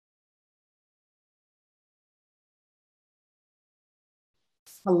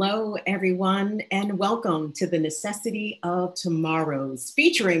Hello, everyone, and welcome to The Necessity of Tomorrows,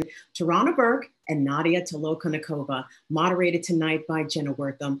 featuring Tarana Burke and Nadya Tolokonnikova, moderated tonight by Jenna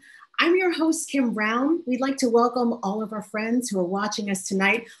Wortham. I'm your host, Kim Brown. We'd like to welcome all of our friends who are watching us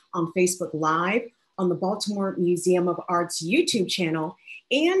tonight on Facebook Live, on the Baltimore Museum of Art's YouTube channel,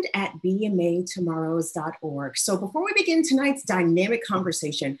 and at bmatomorrows.org. So before we begin tonight's dynamic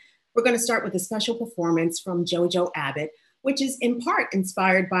conversation, we're going to start with a special performance from JOJO ABOT, which is in part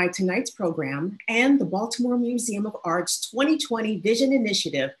inspired by tonight's program and the Baltimore Museum of Art's 2020 Vision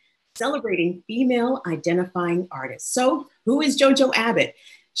Initiative, celebrating female identifying artists. So who is JOJO ABOT?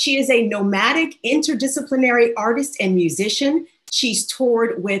 She is a nomadic interdisciplinary artist and musician. She's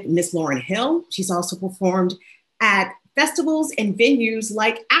toured with Miss Lauryn Hill. She's also performed at festivals and venues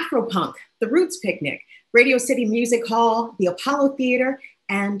like Afropunk, the Roots Picnic, Radio City Music Hall, the Apollo Theater,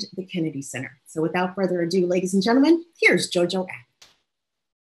 and the Kennedy Center. So without further ado, ladies and gentlemen, here's JOJO ABOT.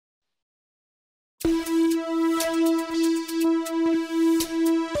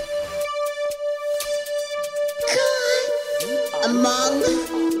 God among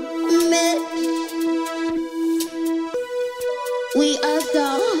men, we are the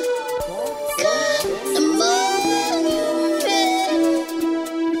God among men,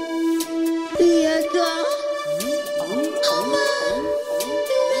 we are God among men.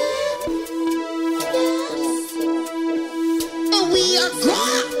 We are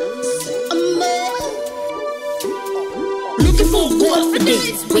gods among. Looking for God for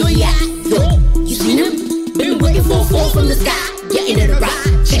this. Where you at? Yo, you seen him? Been waiting for a fall from the sky. Getting in a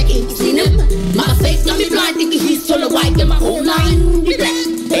ride, checking. You seen him? My face got me blind, thinking he's tall and white. Get my whole line. You black.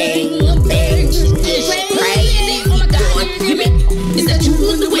 Bang, bang, crazy. God, you mean? Is that you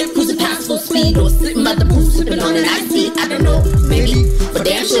on the whip? Cruising past full speed, or sitting by the pool, sipping on an iced tea? I don't know, maybe, but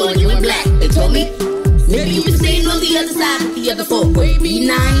damn sure you in black. They told me. Maybe you been staying on the other side with the other folk. Way be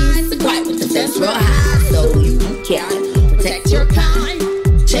nice and quiet with the fence real high, so you can protect your kind.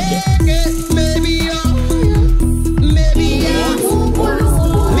 Check it. Maybe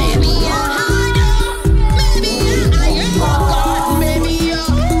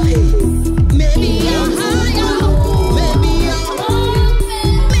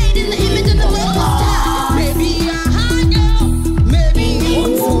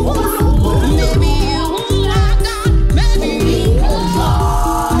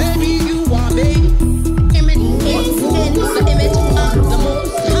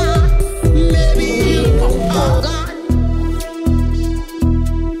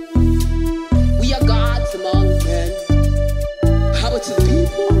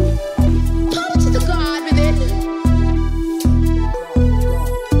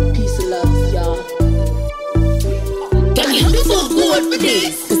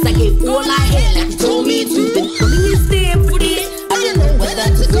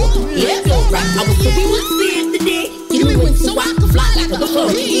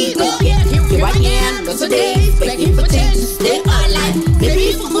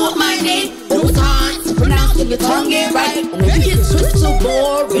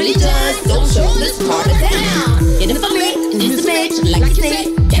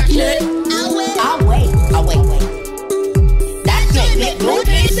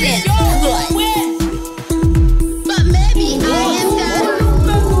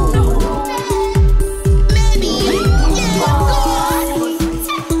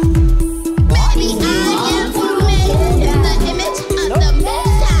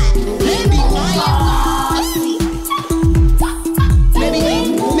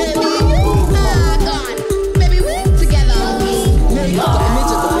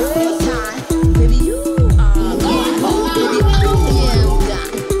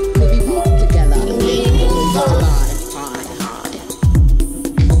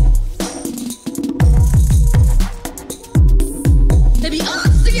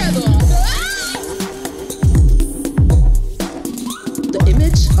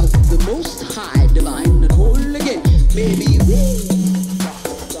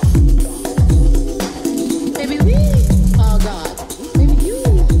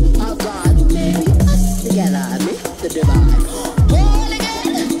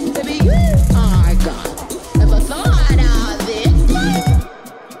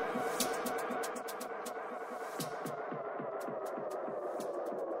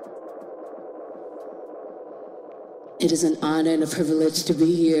it is an honor and a privilege to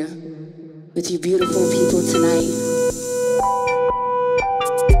be here with you beautiful people tonight.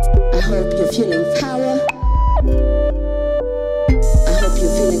 I hope you're feeling power. I hope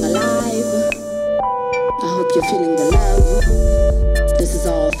you're feeling alive. I hope you're feeling the love. This is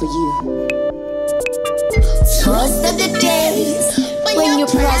all for you. Most of the days when you're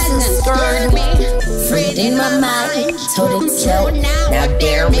my mind, toe to toe, now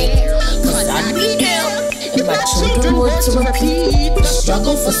dare me. Cause I'd be there if my children were to repeat the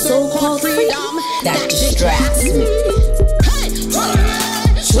struggle for so-called freedom that distracts me.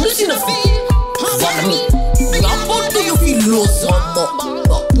 Should've seen a feet, follow me. How do you feel lost on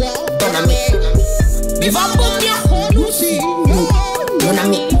follow me? If I'm on your Lucy, follow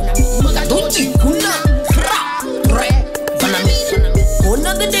me. Don't you kuna follow me. One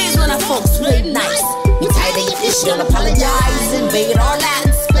of the days when our folks played nice. You tired of your fish, don't apologize, invade our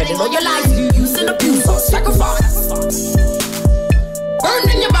lands, spreading all your lies, you use and abuse our sacrifice. Burn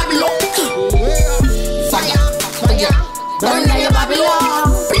in your Babylon, fire, fire, burn in your Babylon.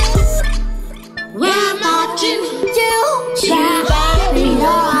 We're marching to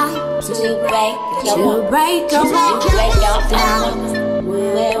Babylon to break your down.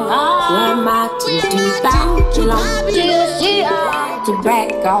 We're marching to Babylon to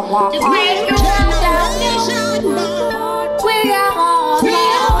break our wall. We are all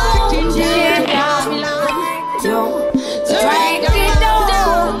marching to Babylon to break it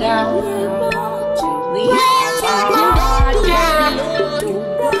down. We are marching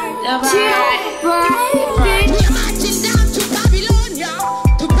to break.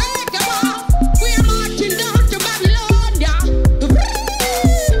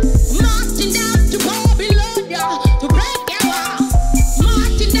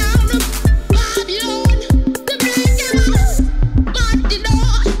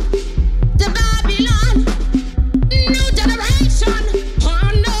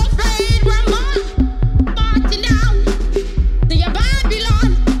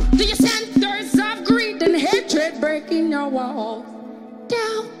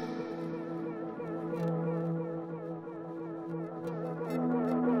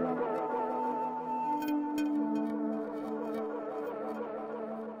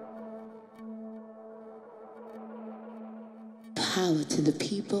 Power to the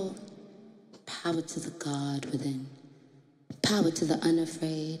people, power to the God within, power to the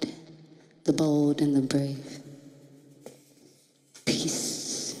unafraid, the bold and the brave.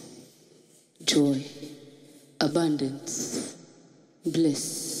 Peace, joy, abundance,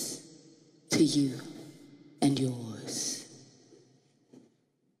 bliss to you and yours.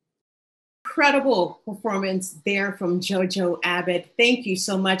 Incredible performance there from JoJo Abbott. Thank you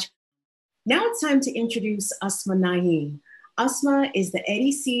so much. Now it's time to introduce Asma Naeem. Asma is the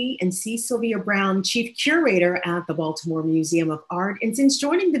Eddie C. and C. Sylvia Brown Chief Curator at the Baltimore Museum of Art. And since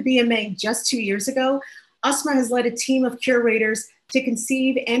joining the BMA just 2 years ago, Asma has led a team of curators to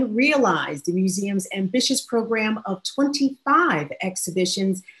conceive and realize the museum's ambitious program of 25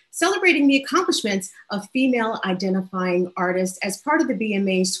 exhibitions celebrating the accomplishments of female identifying artists as part of the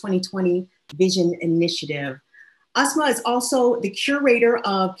BMA's 2020 Vision Initiative. Asma is also the curator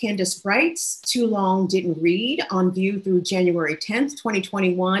of Candace Bright's Too Long Didn't Read on view through January 10th,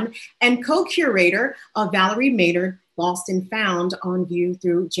 2021, and co-curator of Valerie Maynard Lost and Found on view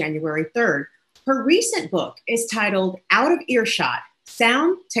through January 3rd. Her recent book is titled Out of Earshot: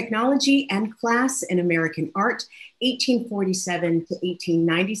 Sound, Technology, and Class in American Art, 1847 to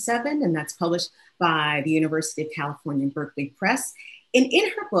 1897, and that's published by the University of California, Berkeley Press. And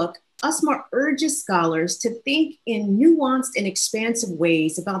in her book, Asma urges scholars to think in nuanced and expansive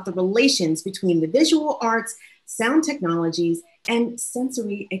ways about the relations between the visual arts, sound technologies, and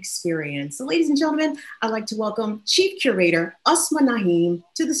sensory experience. So ladies and gentlemen, I'd like to welcome Chief Curator Asma Naeem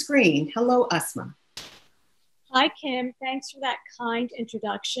to the screen. Hello, Asma. Hi, Kim. Thanks for that kind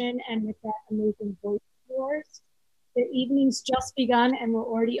introduction and with that amazing voice of yours. The evening's just begun and we're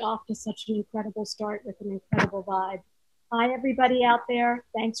already off to such an incredible start with an incredible vibe. Hi, everybody out there.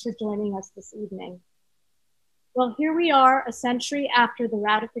 Thanks for joining us this evening. Well, here we are a century after the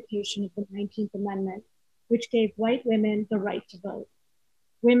ratification of the 19th Amendment, which gave white women the right to vote.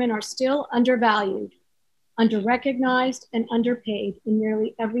 Women are still undervalued, underrecognized, and underpaid in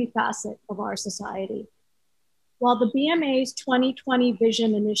nearly every facet of our society. While the BMA's 2020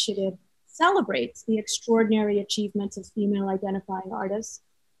 Vision Initiative celebrates the extraordinary achievements of female identifying artists,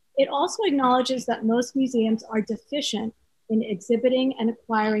 it also acknowledges that most museums are deficient in exhibiting and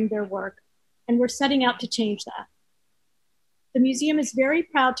acquiring their work, and we're setting out to change that. The museum is very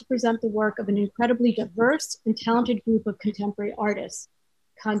proud to present the work of an incredibly diverse and talented group of contemporary artists: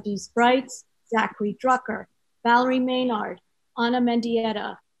 Candace Brights, Zachary Drucker, Valerie Maynard, Anna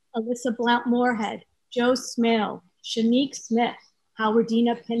Mendieta, Alyssa Blount-Moorhead, Joe Smale, Shanique Smith,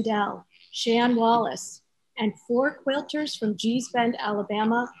 Howardina Pindell, Shan Wallace, and 4 quilters from Gee's Bend,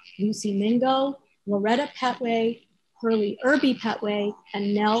 Alabama: Lucy Mingo, Loretta Petway, Hurley Irby Petway,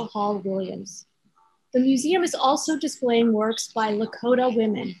 and Nell Hall Williams. The museum is also displaying works by Lakota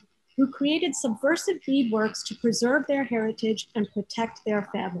women, who created subversive beadworks to preserve their heritage and protect their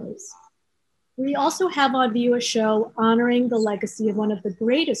families. We also have on view a show honoring the legacy of one of the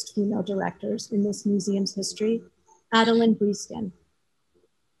greatest female directors in this museum's history, Adeline Breeskin.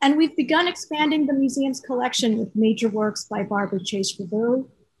 And we've begun expanding the museum's collection with major works by Barbara Chase Reboux,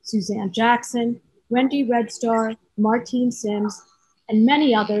 Suzanne Jackson, Wendy Red Star, Martine Sims, and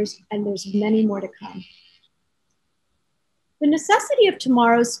many others, and there's many more to come. The Necessity of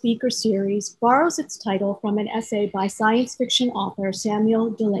Tomorrow's speaker series borrows its title from an essay by science fiction author Samuel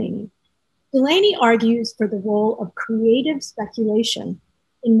Delany. Delany argues for the role of creative speculation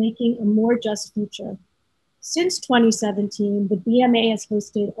in making a more just future. Since 2017, the BMA has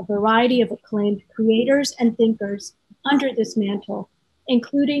hosted a variety of acclaimed creators and thinkers under this mantle,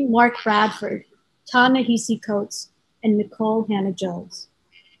 including Mark Bradford, Ta-Nehisi Coates, and Nicole Hannah-Jones.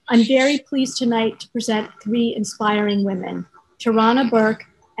 I'm very pleased tonight to present three inspiring women. Tarana Burke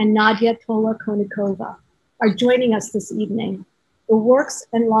and Nadya Tolokonnikova are joining us this evening. The works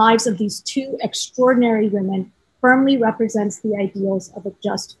and lives of these two extraordinary women firmly represents the ideals of a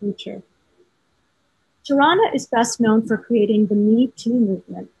just future. Tarana is best known for creating the Me Too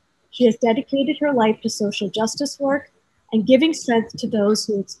movement. She has dedicated her life to social justice work and giving strength to those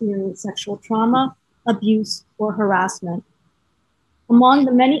who experience sexual trauma, abuse, or harassment. Among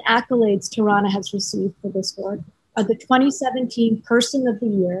the many accolades Tarana has received for this work are the 2017 Person of the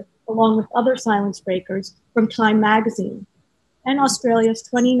Year, along with other silence breakers from Time magazine, and Australia's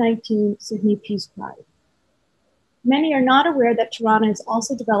 2019 Sydney Peace Prize. Many are not aware that Tarana has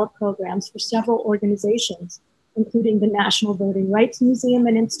also developed programs for several organizations, including the National Voting Rights Museum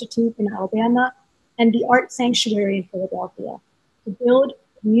and Institute in Alabama and the Art Sanctuary in Philadelphia, to build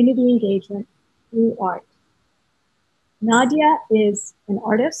community engagement through art. Nadya is an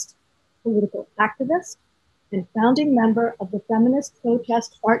artist, political activist, and founding member of the feminist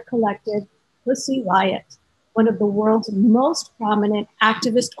protest art collective Pussy Riot, one of the world's most prominent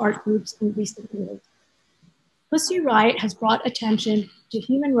activist art groups in recent years. Pussy Riot has brought attention to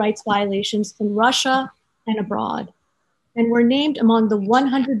human rights violations in Russia and abroad, and were named among the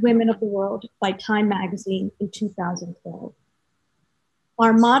 100 Women of the World by Time magazine in 2012.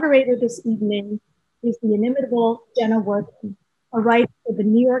 Our moderator this evening is the inimitable Jenna Wortham, a writer for the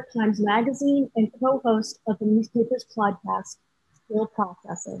New York Times Magazine and co-host of the newspaper's podcast, Still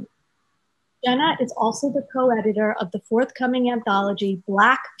Processing. Jenna is also the co-editor of the forthcoming anthology,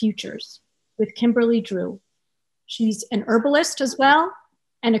 Black Futures, with Kimberly Drew. She's an herbalist as well,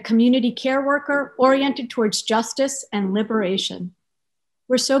 and a community care worker oriented towards justice and liberation.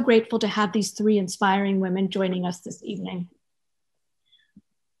 We're so grateful to have these three inspiring women joining us this evening.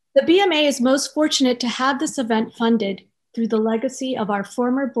 The BMA is most fortunate to have this event funded through the legacy of our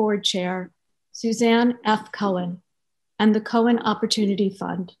former board chair, Suzanne F. Cohen, and the Cohen Opportunity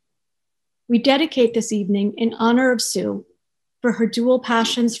Fund. We dedicate this evening in honor of Sue for her dual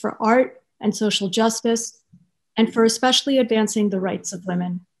passions for art and social justice, and for especially advancing the rights of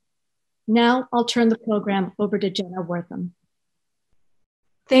women. Now I'll turn the program over to Jenna Wortham.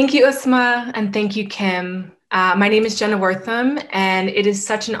 Thank you, Usma, and thank you, Kim. My name is Jenna Wortham, and it is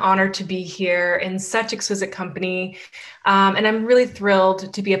such an honor to be here in such exquisite company. And I'm really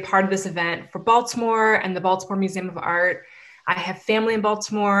thrilled to be a part of this event for Baltimore and the Baltimore Museum of Art. I have family in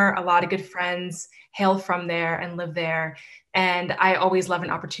Baltimore, a lot of good friends hail from there and live there. And I always love an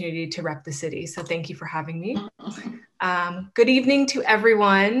opportunity to rep the city. So thank you for having me. Good evening to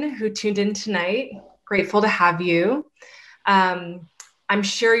everyone who tuned in tonight. Grateful to have you. I'm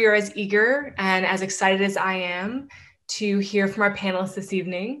sure you're as eager and as excited as I am to hear from our panelists this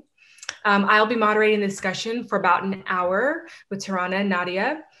evening. I'll be moderating the discussion for about an hour with Tarana and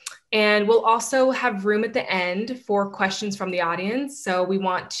Nadya. And we'll also have room at the end for questions from the audience. So we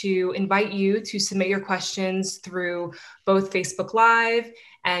want to invite you to submit your questions through both Facebook Live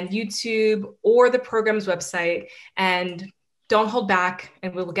and YouTube or the program's website. And don't hold back,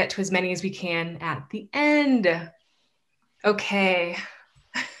 and we will get to as many as we can at the end. Okay.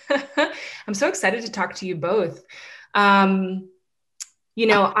 I'm so excited to talk to you both. Talk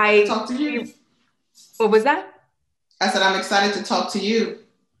to you. What was that? I said, I'm excited to talk to you.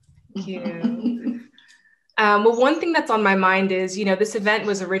 Thank you. Well, one thing that's on my mind is, this event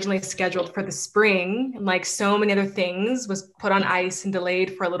was originally scheduled for the spring, and like so many other things was put on ice and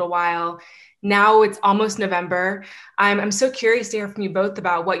delayed for a little while. Now it's almost November. I'm so curious to hear from you both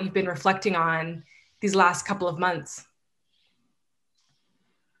about what you've been reflecting on these last couple of months.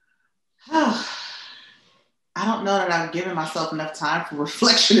 I don't know that I've given myself enough time for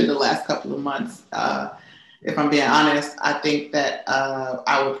reflection in the last couple of months. If I'm being honest, I think that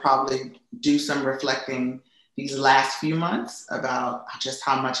I would probably do some reflecting these last few months about just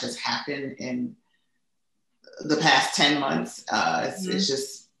how much has happened in the past 10 months. It's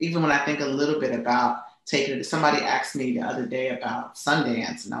just, even when I think a little bit about taking it, somebody asked me the other day about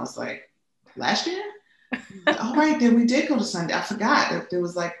Sundance, and I was like, last year? All right, then we did go to Sundance. I forgot that there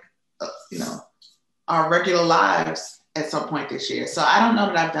was like, our regular lives at some point this year. So I don't know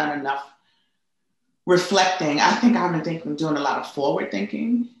that I've done enough reflecting. I think I've been doing a lot of forward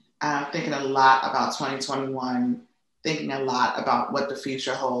thinking. Thinking a lot about 2021, thinking a lot about what the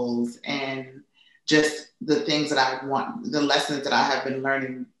future holds, and just the things that I want, the lessons that I have been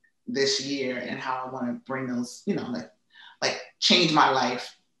learning this year, and how I want to bring those, like change my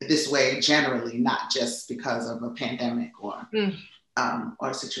life this way generally, not just because of a pandemic or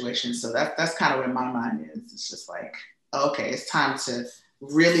a situation. So that's kind of where my mind is. It's just like, okay, it's time to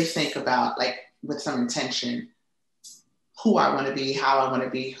really think about, like, with some intention, who I want to be, how I want to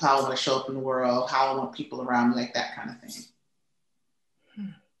be, how I want to show up in the world, how I want people around me, like that kind of thing.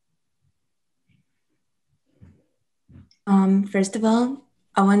 First of all,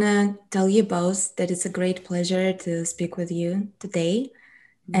 I want to tell you both that it's a great pleasure to speak with you today.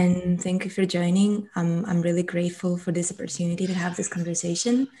 And thank you for joining. I'm really grateful for this opportunity to have this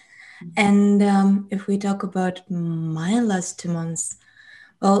conversation. And if we talk about my last 2 months,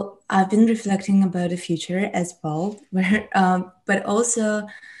 well, I've been reflecting about the future as well, but also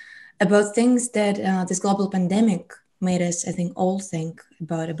about things that this global pandemic made us, I think, all think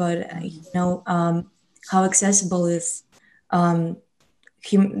about how accessible is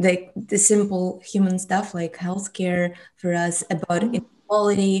like the simple human stuff like healthcare for us, about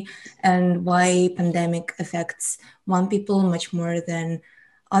inequality, and why pandemic affects one people much more than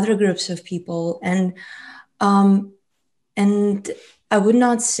other groups of people. And I would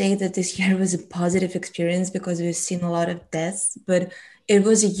not say that this year was a positive experience because we've seen a lot of deaths, but it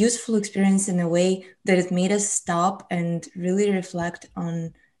was a useful experience in a way that it made us stop and really reflect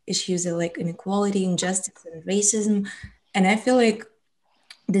on issues like inequality, injustice, and racism. And I feel like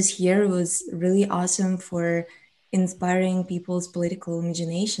this year was really awesome for inspiring people's political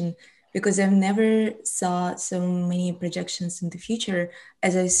imagination, because I've never saw so many projections in the future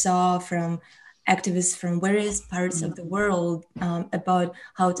as I saw from activists from various parts of the world about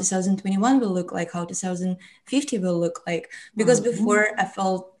how 2021 will look like, how 2050 will look like. Because before I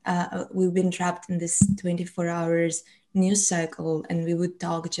felt we've been trapped in this 24 hours news cycle, and we would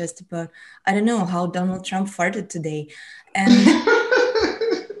talk just about, I don't know, how Donald Trump farted today. And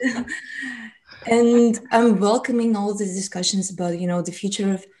and I'm welcoming all these discussions about, the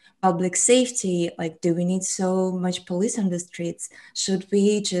future of public safety. Like, do we need so much police on the streets? Should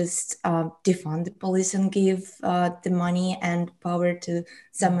we just defund the police and give the money and power to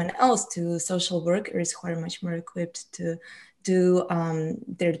someone else, to social workers who are much more equipped to do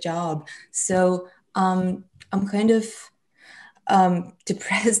their job? So I'm kind of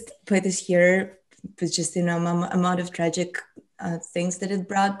depressed by this year with just, amount of tragic things that it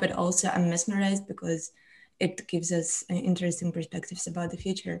brought, but also I'm mesmerized because it gives us interesting perspectives about the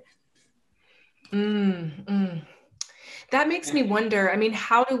future. That makes me wonder, I mean,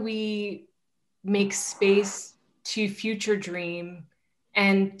 how do we make space to future dream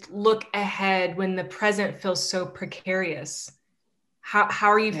and look ahead when the present feels so precarious? How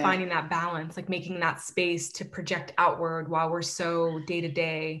are you finding that balance, like making that space to project outward while we're so day to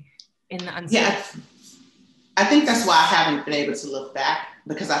day in the uncertainty? Yeah, I think that's why I haven't been able to look back,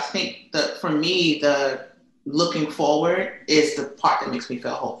 because I think that for me, the looking forward is the part that makes me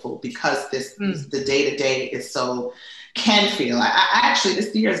feel hopeful, because the day to day is so, can feel. I actually,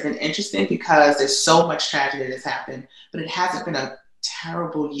 this year has been interesting because there's so much tragedy that's happened, but it hasn't been a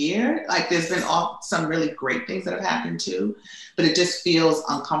terrible year. Like, there's been some really great things that have happened too, but it just feels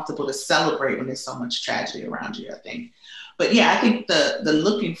uncomfortable to celebrate when there's so much tragedy around you, I think. But yeah, I think the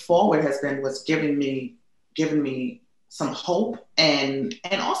looking forward has been what's given me some hope, and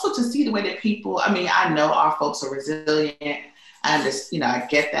also to see the way that people, I mean, I know our folks are resilient, and I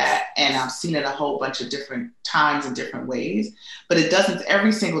get that, and I've seen it a whole bunch of different times in different ways, but it doesn't,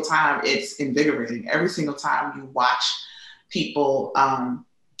 every single time it's invigorating. Every single time you watch people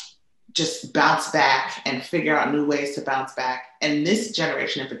just bounce back and figure out new ways to bounce back. And this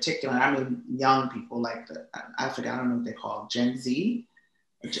generation in particular, I mean, young people, like I don't know what they call Gen Z,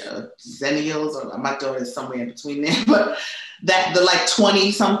 Zennials, or my daughter is somewhere in between there, but that the like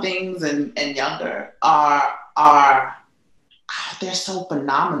 20 somethings and younger are they're so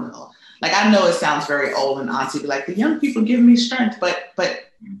phenomenal. Like, I know it sounds very old and auntie, but like, the young people give me strength, but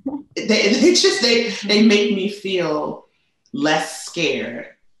they make me feel less scared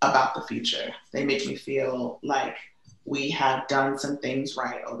about the future. They make me feel like we have done some things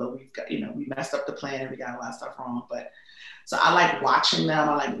right, although we've got, we messed up the plan and we got a lot of stuff wrong. But so I like watching them.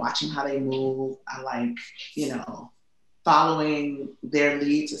 I like watching how they move. I like, following their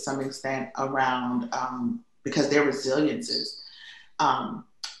lead to some extent around, because their resilience is a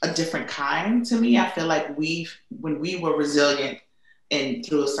different kind to me. I feel like when we were resilient and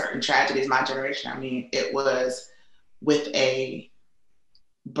through certain tragedies, my generation, it was with a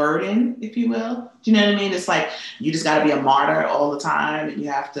burden, if you will. Do you know what I mean? It's like you just got to be a martyr all the time and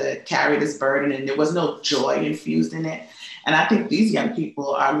you have to carry this burden, and there was no joy infused in it. And I think these young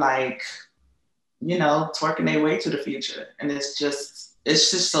people are like, twerking their way to the future, and it's just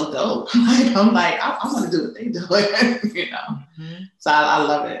so dope. Like I'm like, I want to do what they do, Mm-hmm. So I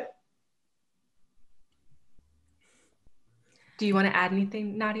love it. Do you want to add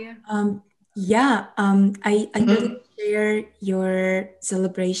anything, Nadya? I really share your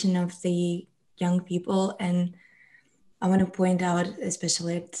celebration of the young people, and I want to point out,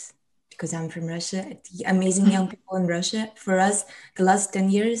 especially because I'm from Russia, the amazing young people in Russia. For us, the last 10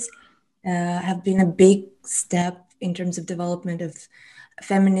 years have been a big step in terms of development of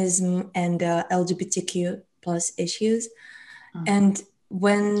feminism and LGBTQ plus issues. Mm-hmm. And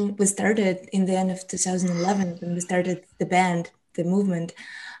when we started in the end of 2011, when we started the band, the movement,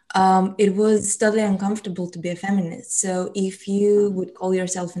 it was totally uncomfortable to be a feminist. So if you would call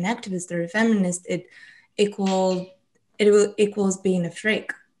yourself an activist or a feminist, it equals being a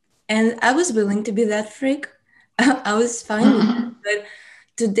freak. And I was willing to be that freak. I was fine with it. But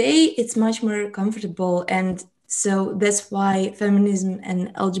today it's much more comfortable. And so that's why feminism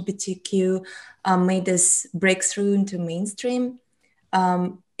and LGBTQ made this breakthrough into mainstream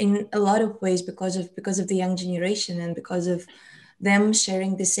in a lot of ways because of the young generation and because of them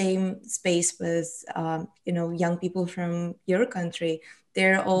sharing the same space with young people from your country.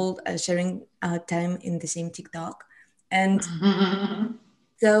 They're all sharing time in the same TikTok. And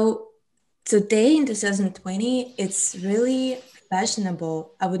so today in 2020, it's really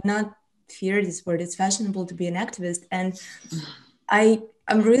fashionable. I would not fear this word. It's fashionable to be an activist. And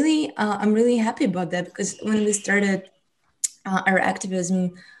I'm really happy about that, because when we started our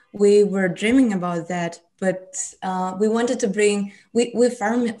activism, we were dreaming about that, but we wanted to we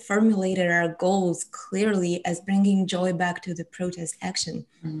formulated our goals clearly as bringing joy back to the protest action.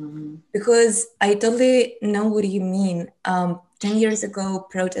 Mm-hmm. Because I totally know what you mean. 10 years ago,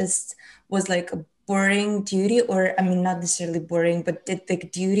 protest was like a boring duty, or not necessarily boring, but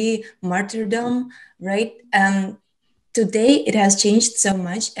like duty, martyrdom, right? Today it has changed so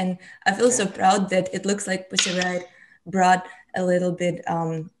much, and I feel so proud that it looks like Pussy Riot brought a little bit,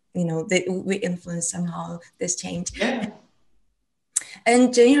 we influenced somehow this change. Yeah.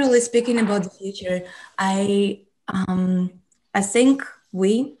 And generally speaking about the future, I think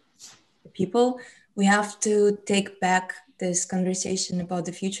we, the people, we have to take back this conversation about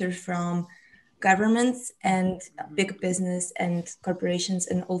the future from governments and big business and corporations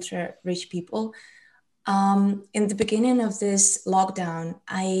and ultra rich people. In the beginning of this lockdown,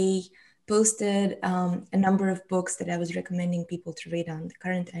 I posted a number of books that I was recommending people to read on the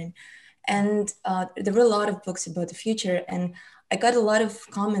quarantine. And there were a lot of books about the future. And I got a lot of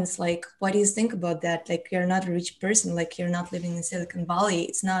comments like, what do you think about that? Like, you're not a rich person, like you're not living in Silicon Valley.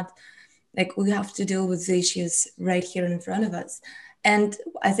 It's not like we have to deal with the issues right here in front of us. And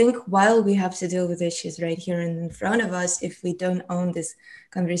I think while we have to deal with issues right here in front of us, if we don't own this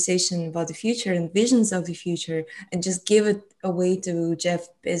conversation about the future and visions of the future and just give it away to Jeff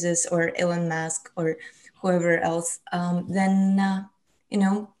Bezos or Elon Musk or whoever else, then,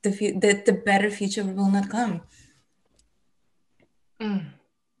 the better future will not come.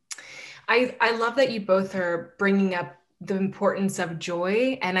 I love that you both are bringing up the importance of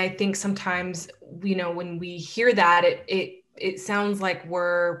joy. And I think sometimes, when we hear that, it sounds like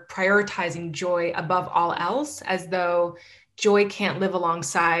we're prioritizing joy above all else, as though joy can't live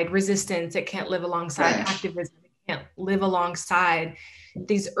alongside resistance. It can't live alongside activism. It can't live alongside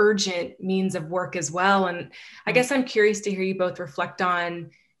these urgent means of work as well. And I guess I'm curious to hear you both reflect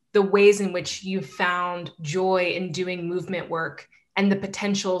on the ways in which you found joy in doing movement work and the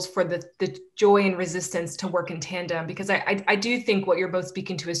potentials for the joy and resistance to work in tandem, because I do think what you're both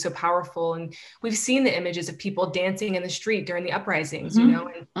speaking to is so powerful. And we've seen the images of people dancing in the street during the uprisings, and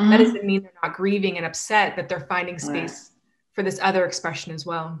that doesn't mean they're not grieving and upset, but they're finding space for this other expression as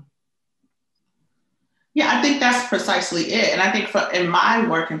well. Yeah, I think that's precisely it. And I think in my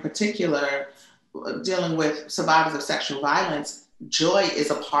work in particular, dealing with survivors of sexual violence, joy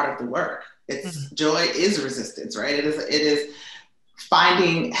is a part of the work. Joy is resistance, right? It is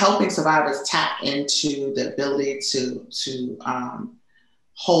helping survivors tap into the ability to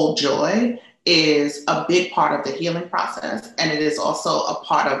hold joy is a big part of the healing process. And it is also a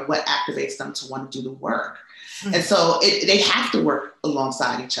part of what activates them to want to do the work. Mm-hmm. And so they have to work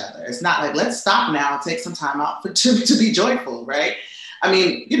alongside each other. It's not like, let's stop now, take some time out to be joyful, right? I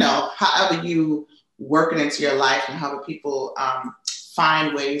mean, you know, however you work it into your life and however people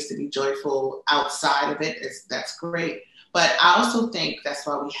find ways to be joyful outside of it, that's great. But I also think that's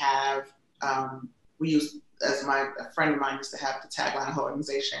why we have, we use, as a friend of mine used to have the tagline of her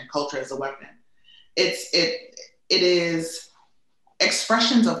organization, culture as a weapon. It is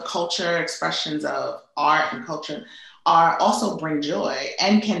expressions of culture, expressions of art and culture are also bring joy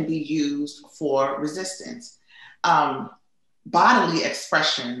and can be used for resistance. Bodily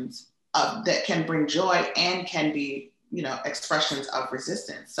expressions that can bring joy and can be, you know, expressions of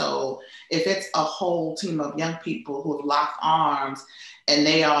resistance. So if it's a whole team of young people who have locked arms and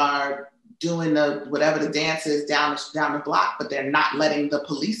they are doing whatever the dance is down the block, but they're not letting the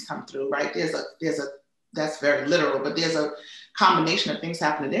police come through, right? That's very literal, but there's a combination of things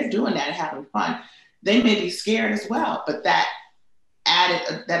happening. They're doing that and having fun. They may be scared as well, but that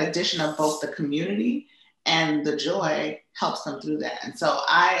addition of both the community and the joy helps them through that. And so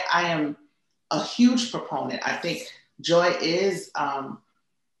I am a huge proponent. I think joy is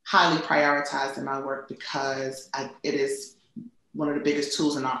highly prioritized in my work because it is one of the biggest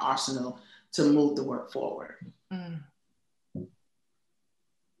tools in our arsenal to move the work forward.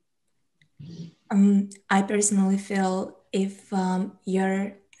 I personally feel if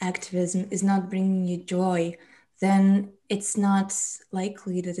your activism is not bringing you joy, then it's not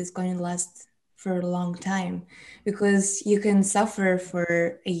likely that it's going to last for a long time, because you can suffer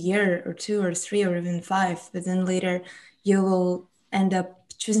for a year or 2 or 3 or even 5, but then later you will end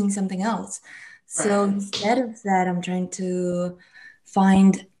up choosing something else. Right. So instead of that, I'm trying to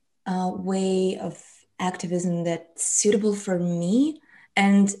find a way of activism that's suitable for me.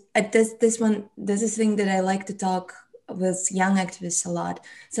 And there's this thing that I like to talk with young activists a lot.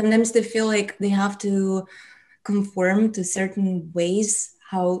 Sometimes they feel like they have to conform to certain ways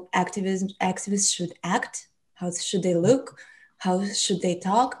how activists should act, how should they look, how should they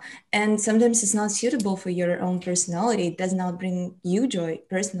talk. And sometimes it's not suitable for your own personality. It does not bring you joy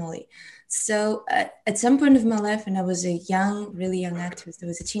personally. So at some point of my life, when I was a really young activist, I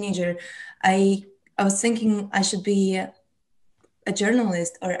was a teenager, I was thinking I should be a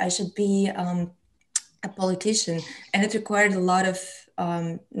journalist or I should be a politician. And it required a lot of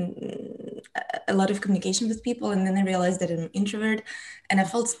communication with people. And then I realized that I'm an introvert, and I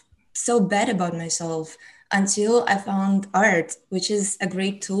felt so bad about myself until I found art, which is a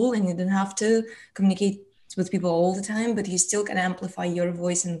great tool, and you don't have to communicate with people all the time, but you still can amplify your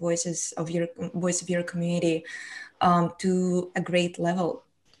voice and voice of your community to a great level.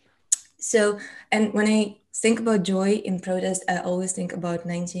 So, and when I think about joy in protest, I always think about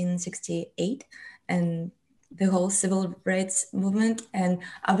 1968 and the whole civil rights movement. And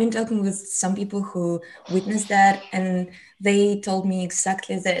I've been talking with some people who witnessed that, and they told me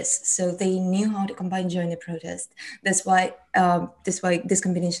exactly this. So they knew how to combine joy in the protest. That's why this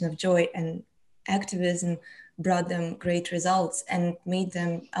combination of joy and activism brought them great results and made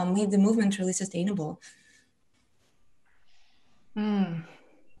the movement really sustainable.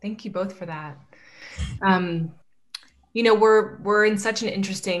 Thank you both for that. You know, we're in such an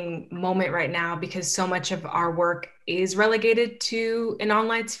interesting moment right now because so much of our work is relegated to an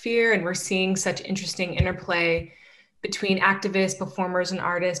online sphere, and we're seeing such interesting interplay between activists, performers, and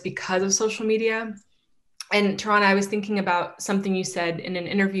artists because of social media. And Tarana, I was thinking about something you said in an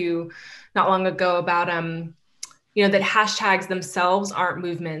interview not long ago about, you know, that hashtags themselves aren't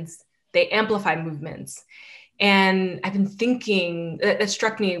movements, they amplify movements. And I've been thinking, that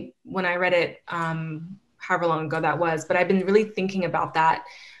struck me when I read it, however long ago that was, but I've been really thinking about that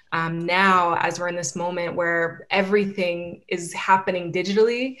now as we're in this moment where everything is happening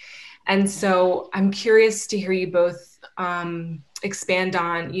digitally. And so I'm curious to hear you both expand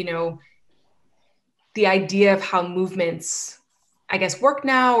on, you know, the idea of how movements, I guess, work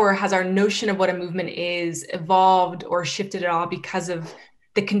now, or has our notion of what a movement is evolved or shifted at all because of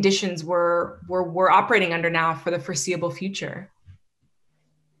the conditions we're operating under now for the foreseeable future?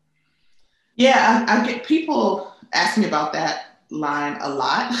 Yeah, I get people ask me about that line a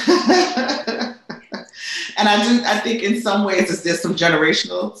lot. And I think in some ways there's some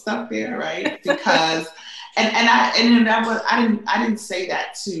generational stuff there, right? Because I didn't say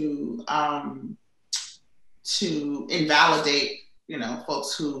that to invalidate, you know,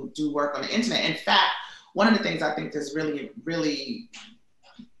 folks who do work on the internet. In fact, one of the things I think that's really, really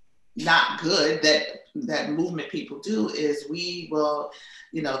not good that that movement people do is we will,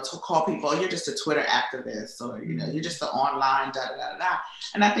 to call people, oh, you're just a Twitter activist, or, you're just an online da-da-da-da.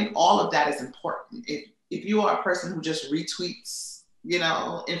 And I think all of that is important. If you are a person who just retweets,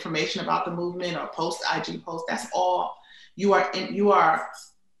 information about the movement or post IG posts, that's all you are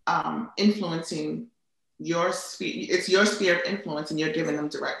influencing your sphere. It's your sphere of influence, and you're giving them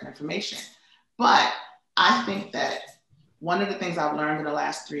direct information. But I think that one of the things I've learned in the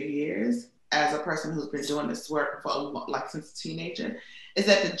last 3 years as a person who's been doing this work for since a teenager is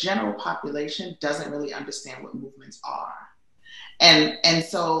that the general population doesn't really understand what movements are. And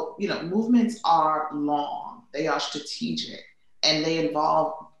so, movements are long, they are strategic, and they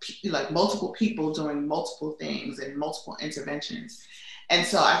involve multiple people doing multiple things and multiple interventions. And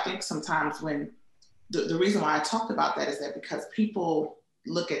so I think sometimes when the reason why I talked about that is that because people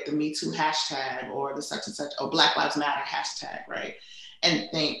look at the Me Too hashtag or the such and such, or Black Lives Matter hashtag, right? And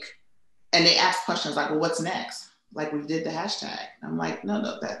they ask questions like, well, what's next? Like, we did the hashtag. And I'm like,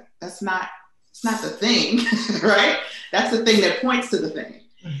 no, it's not the thing, right? That's the thing that points to the thing.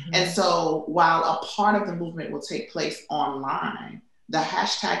 Mm-hmm. And so while a part of the movement will take place online, the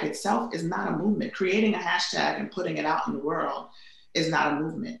hashtag itself is not a movement. Creating a hashtag and putting it out in the world is not a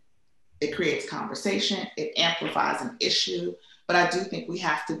movement. It creates conversation, it amplifies an issue, but I do think we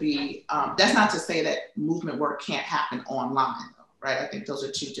have to be, that's not to say that movement work can't happen online, though, right? I think those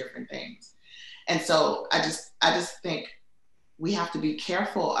are two different things. And so I just think we have to be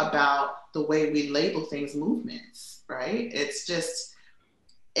careful about the way we label things movements, right?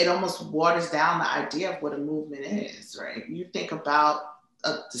 It almost waters down the idea of what a movement is, right? You think about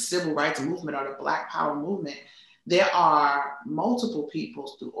the civil rights movement or the Black Power movement, there are multiple people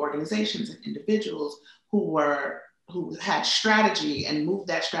through organizations and individuals who had strategy and moved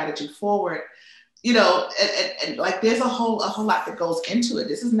that strategy forward, and like there's a whole lot that goes into it.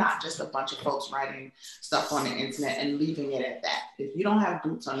 This is not just a bunch of folks writing stuff on the internet and leaving it at that. If you don't have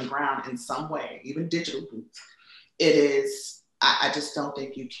boots on the ground in some way, even digital boots, I just don't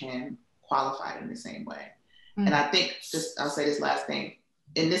think you can qualify it in the same way. Mm. And I think I'll say this last thing,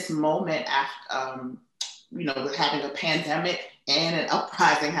 in this moment after, with having a pandemic and an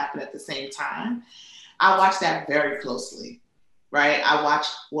uprising happen at the same time, I watched that very closely, right? I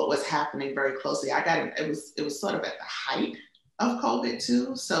watched what was happening very closely. It was sort of at the height of COVID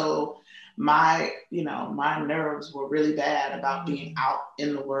too. So my nerves were really bad about being out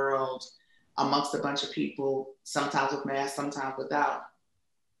in the world amongst a bunch of people, sometimes with masks, sometimes without.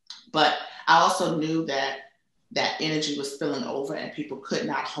 But I also knew that energy was spilling over and people could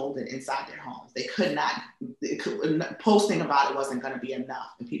not hold it inside their homes. Posting about it wasn't going to be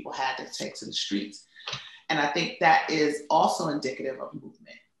enough, and people had to take to the streets. And I think that is also indicative of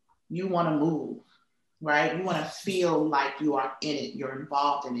movement. You want to move, right? You want to feel like you are in it, you're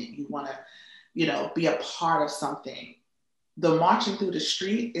involved in it. You want to, be a part of something. The marching through the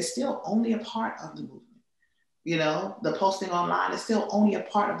street is still only a part of the movement. The posting online is still only a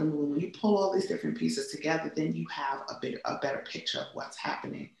part of the movement. When you pull all these different pieces together, then you have a better picture of what's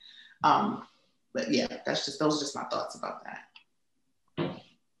happening. But yeah, those are just my thoughts about that.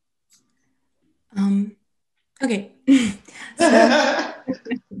 Okay.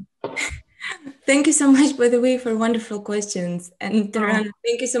 Thank you so much, by the way, for wonderful questions. And Tarana,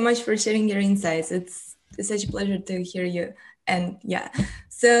 thank you so much for sharing your insights. It's such a pleasure to hear you. And yeah,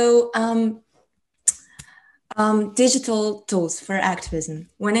 so digital tools for activism.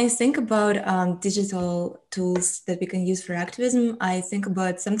 When I think about digital tools that we can use for activism, I think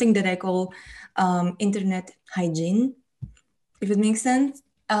about something that I call internet hygiene, if it makes sense.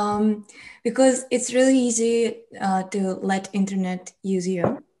 Because it's really easy to let internet use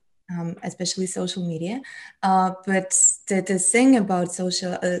you, especially social media. But the thing about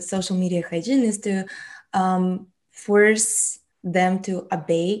social media hygiene is to force them to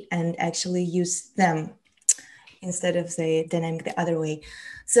obey and actually use them instead of the dynamic the other way.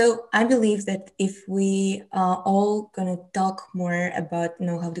 So I believe that if we are all gonna talk more about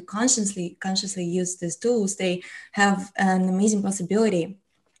how to consciously use these tools, they have an amazing possibility.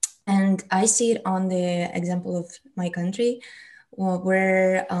 And I see it on the example of my country,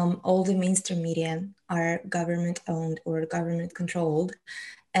 where all the mainstream media are government owned or government controlled.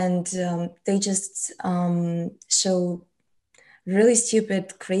 And they just show really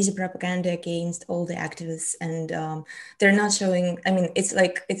stupid, crazy propaganda against all the activists. And they're not showing,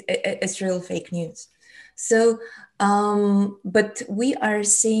 it's real fake news. So, but we are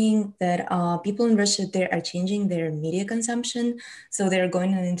seeing that people in Russia, they are changing their media consumption. So they're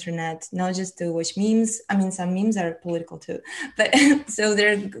going on the internet, not just to watch memes. Some memes are political too, but so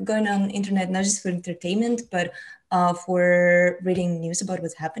they're going on the internet, not just for entertainment, but for reading news about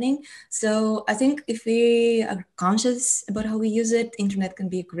what's happening. So I think if we are conscious about how we use it, internet can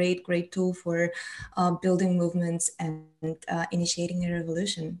be a great tool for building movements and initiating a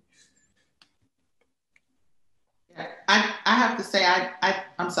revolution. Yeah, I have to say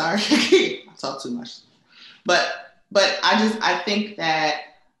I'm sorry, I talk too much, but I think that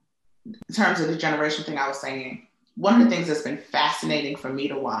in terms of the generation thing I was saying, one of the things that's been fascinating for me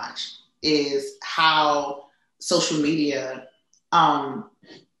to watch is how social media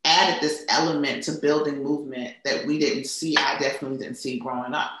added this element to building movement that we didn't see. I definitely didn't see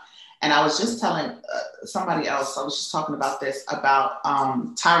growing up. And I was just telling somebody else, I was just talking about this, about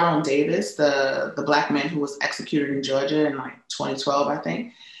Tyrone Davis, the Black man who was executed in Georgia in like 2012, I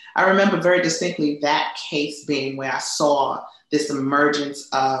think. I remember very distinctly that case being where I saw this emergence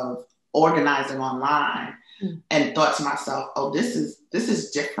of organizing online and thought to myself, oh, this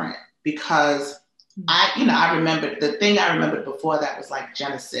is different, because I remember the thing I remembered before that was like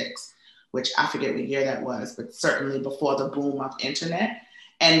Jenna 6, which I forget what year that was, but certainly before the boom of internet.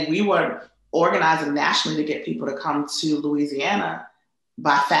 And we were organizing nationally to get people to come to Louisiana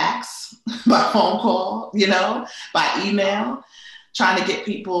by fax, by phone call, by email, trying to get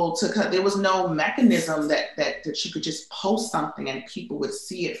people to come. There was no mechanism that you could just post something and people would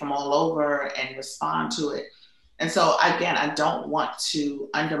see it from all over and respond to it. And so again, I don't want to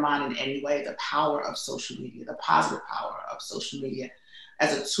undermine in any way the power of social media, the positive power of social media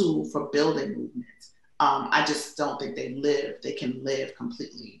as a tool for building movements. I just don't think they can live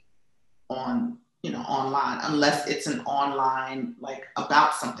completely on, online, unless it's an online, like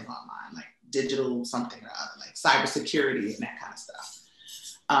about something online, like digital something or other, like cybersecurity and that kind of stuff.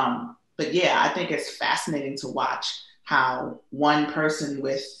 But yeah, I think it's fascinating to watch how one person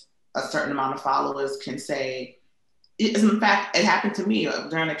with a certain amount of followers can say, in fact, it happened to me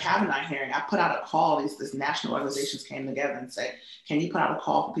during the Kavanaugh hearing. I put out a call. These national organizations came together and said, "Can you put out a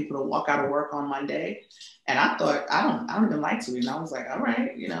call for people to walk out of work on Monday?" And I thought, I don't even like to. And I was like, all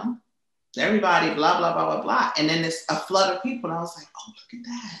right, everybody, blah blah blah blah blah. And then there's a flood of people, and I was like, oh, look at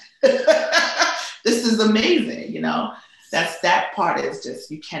that! This is amazing. That part is just,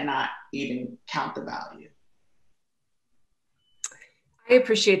 you cannot even count the value. I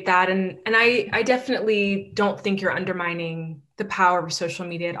appreciate that. And I definitely don't think you're undermining the power of social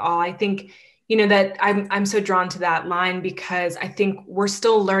media at all. I think, that I'm so drawn to that line because I think we're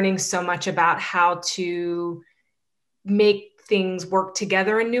still learning so much about how to make things work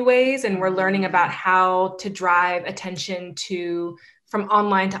together in new ways. And we're learning about how to drive attention from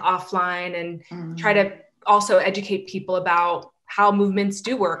online to offline, and try to also educate people about how movements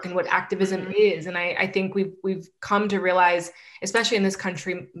do work and what activism is. And I think we've come to realize, especially in this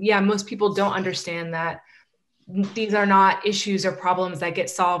country, most people don't understand that these are not issues or problems that get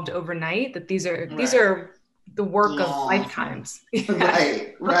solved overnight, that these are the work of lifetimes.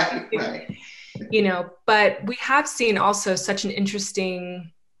 Right. But we have seen also such an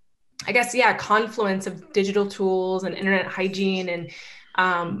interesting, confluence of digital tools and internet hygiene,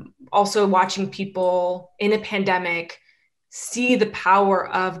 and also watching people in a pandemic see the power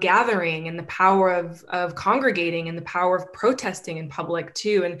of gathering and the power of congregating and the power of protesting in public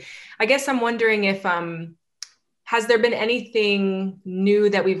too. And I guess I'm wondering if, has there been anything new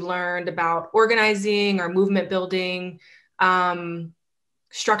that we've learned about organizing or movement building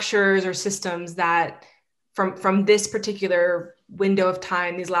structures or systems that from this particular window of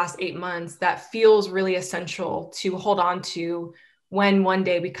time, these last 8 months, that feels really essential to hold on to when one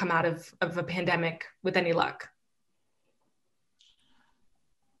day we come out of a pandemic with any luck?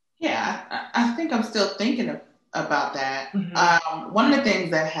 Yeah, I think I'm still thinking about that. One of the things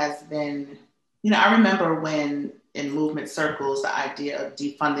that has been, I remember when in movement circles, the idea of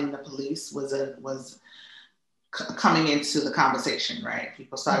defunding the police was coming into the conversation, right?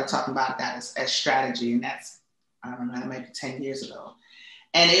 People started talking about that as strategy, and that's, I don't know, maybe 10 years ago.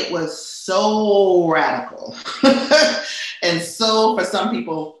 And it was so radical. And so for some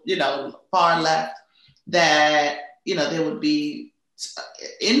people, far left, that, there would be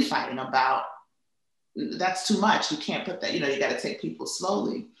infighting about, that's too much. You can't put that, you got to take people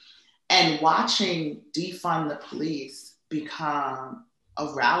slowly. And watching defund the police become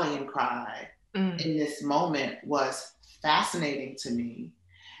a rallying cry in this moment was fascinating to me.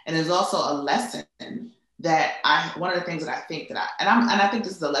 And there's also a lesson that one of the things that I think that I think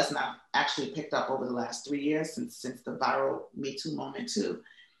this is a lesson I've actually picked up over the last 3 years since the viral Me Too moment too,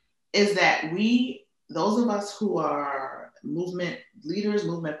 is that those of us who are movement leaders,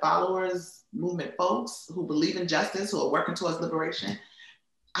 movement followers, movement folks who believe in justice, who are working towards liberation,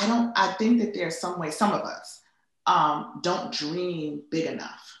 I think that there's some way, some of us don't dream big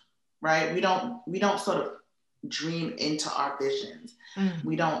enough, right? We don't sort of dream into our visions.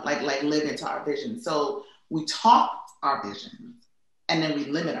 We don't like live into our visions. So we talk our visions and then we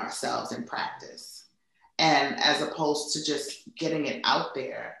limit ourselves in practice. And as opposed to just getting it out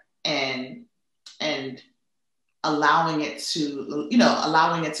there and allowing it to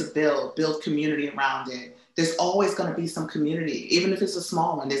build community around it. There's always going to be some community, even if it's a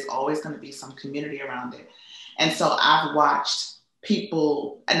small one, there's always going to be some community around it. And so I've watched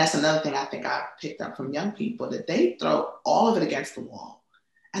people, and that's another thing I think I've picked up from young people, that they throw all of it against the wall.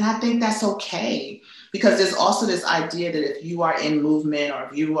 And I think that's okay, because there's also this idea that if you are in movement or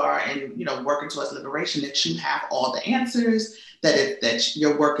if you are in, working towards liberation, that you have all the answers, that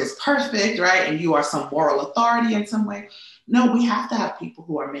your work is perfect, right? And you are some moral authority in some way. No, we have to have people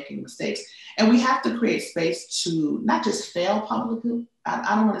who are making mistakes, and we have to create space to not just fail publicly.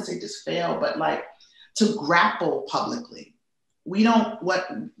 I don't want to say just fail, but like to grapple publicly. One of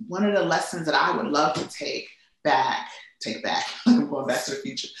the lessons that I would love to take back, I'm going back to the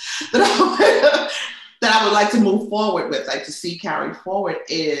future, that I would like to move forward with, like to see carried forward,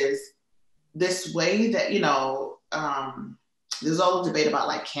 is this way that, there's all the debate about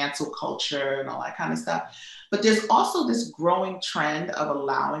like cancel culture and all that kind of stuff. But there's also this growing trend of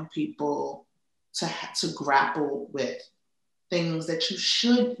allowing people to grapple with things that you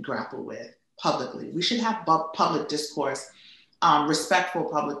should grapple with publicly. We should have public discourse, respectful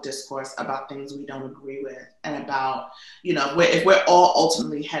public discourse about things we don't agree with, and about, if we're all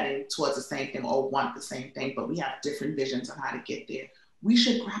ultimately heading towards the same thing or want the same thing, but we have different visions on how to get there, we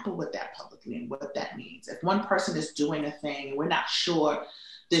should grapple with that publicly and what that means. If one person is doing a thing and we're not sure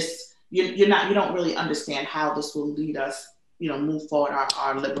you don't really understand how this will lead us, move forward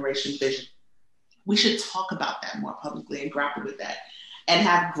our liberation vision, we should talk about that more publicly and grapple with that and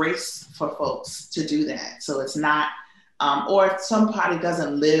have grace for folks to do that. So it's not, or if somebody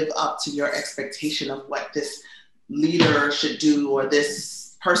doesn't live up to your expectation of what this leader should do, or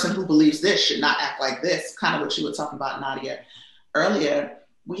this person who believes this should not act like this, kind of what you were talking about, Nadya, earlier,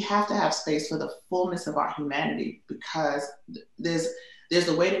 we have to have space for the fullness of our humanity, because there's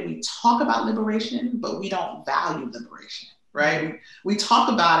a way that we talk about liberation, but we don't value liberation, right? We talk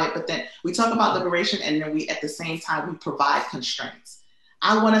about it, but then we talk about liberation, and then at the same time, we provide constraints.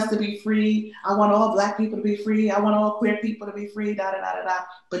 I want us to be free. I want all Black people to be free. I want all queer people to be free,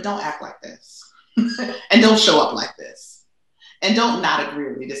 but don't act like this. And don't show up like this. And don't not agree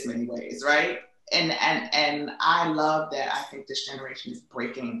with me this many ways, right? And I love that. I think this generation is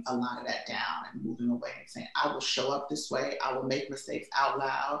breaking a lot of that down and moving away and saying, I will show up this way. I will make mistakes out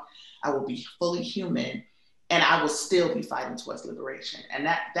loud. I will be fully human, and I will still be fighting towards liberation. And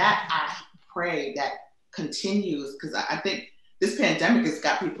that I pray that continues, because I think this pandemic has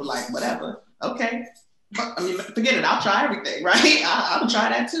got people like, whatever, okay. I mean, forget it. I'll try everything, right? I'll try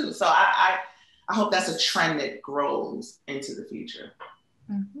that too. So I hope that's a trend that grows into the future.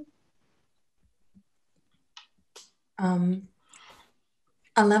 Mm-hmm.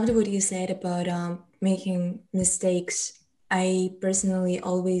 I loved what you said about making mistakes. I personally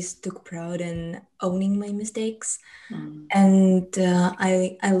always took pride in owning my mistakes. And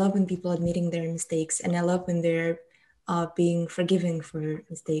I love when people admitting their mistakes, and I love when they're being forgiving for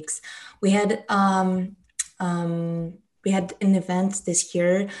mistakes. We had an event this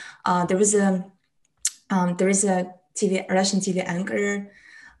year. There is a Russian TV anchor.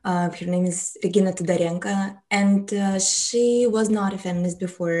 Her name is Regina Todorenko, and she was not a feminist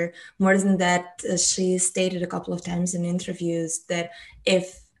before. More than that, she stated a couple of times in interviews that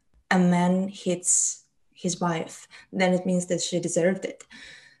if a man hits his wife, then it means that she deserved it.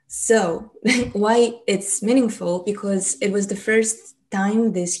 So why it's meaningful? Because it was the first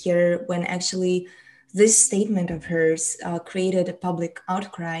time this year when actually this statement of hers created a public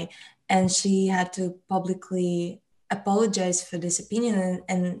outcry, and she had to publicly apologize for this opinion,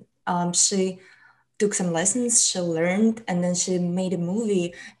 and she took some lessons she learned, and then she made a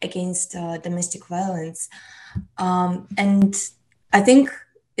movie against domestic violence. And I think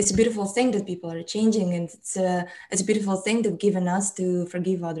it's a beautiful thing that people are changing, and it's a beautiful thing that given us to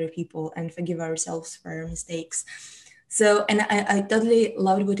forgive other people and forgive ourselves for our mistakes. So, and I totally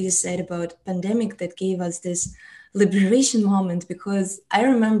loved what you said about pandemic that gave us this liberation moment, because I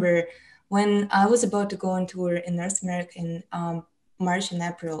remember when I was about to go on tour in North America in March and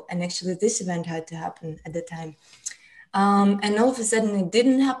April, and actually this event had to happen at the time. And all of a sudden it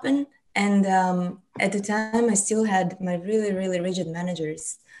didn't happen. And at the time I still had my really, really rigid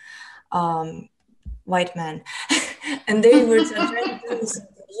managers, white men. And they were trying to do this,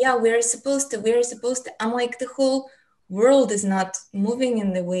 yeah, we're supposed to. I'm like, the whole world is not moving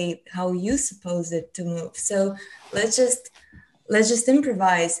in the way how you suppose it to move. So let's just let's just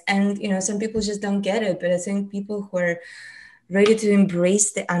improvise. And, some people just don't get it, but I think people who are ready to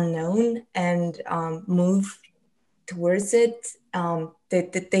embrace the unknown and move towards it,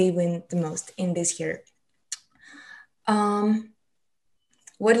 that they win the most in this year.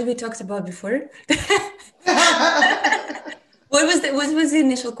 What did we talk about before? What was the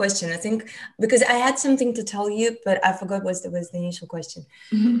initial question? I think because I had something to tell you, but I forgot what was the initial question.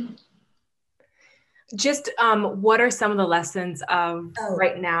 Mm-hmm. Just what are some of the lessons of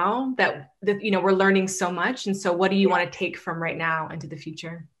right now that we're learning so much, and so what do you want to take from right now into the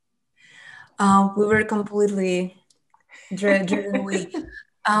future? We were completely driven away.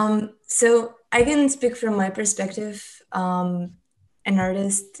 So I can speak from my perspective, an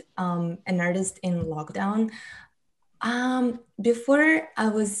artist in lockdown. Before I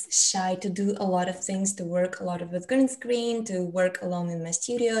was shy to do a lot of things, to work a lot with green screen, to work alone in my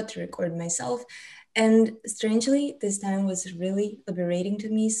studio, to record myself. And strangely, this time was really liberating to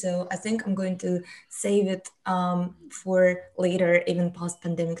me. So I think I'm going to save it for later, even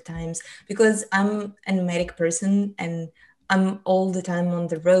post-pandemic times, because I'm a nomadic person and I'm all the time on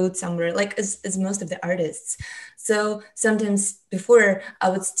the road somewhere, like as most of the artists. So sometimes before I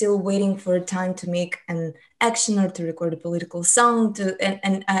was still waiting for time to make an action or to record a political song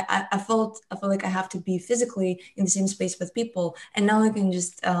and I felt like I have to be physically in the same space with people. And now I can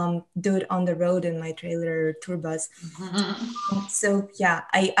just do it on the road in my trailer or tour bus. Mm-hmm. So yeah,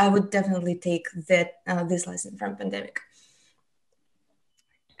 I would definitely take this lesson from pandemic.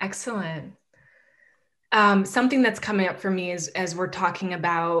 Excellent. Something that's coming up for me is as we're talking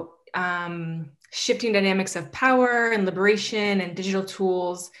about shifting dynamics of power and liberation and digital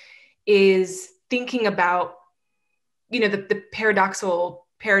tools, is thinking about, the paradoxical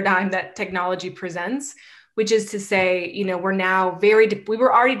paradigm that technology presents, which is to say, we're now we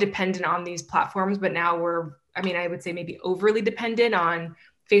were already dependent on these platforms, but now I would say maybe overly dependent on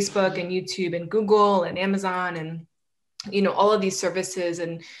Facebook and YouTube and Google and Amazon and, all of these services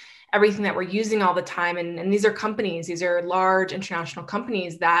and everything that we're using all the time. And these are large international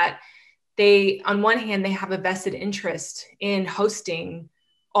companies that they, on one hand, they have a vested interest in hosting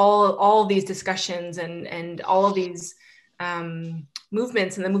all these discussions and all of these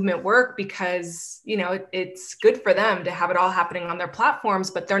movements and the movement work, because, it's good for them to have it all happening on their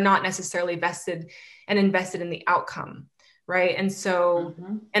platforms, but they're not necessarily vested and invested in the outcome. Right. And so,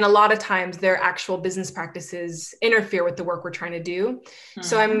 and a lot of times their actual business practices interfere with the work we're trying to do.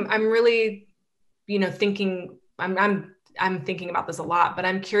 So I'm really, thinking, I'm thinking about this a lot, but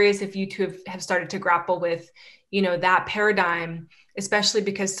I'm curious if you two have started to grapple with, that paradigm, especially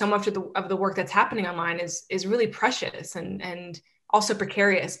because so much of the work that's happening online is really precious and also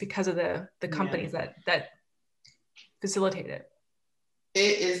precarious because of the companies that facilitate it.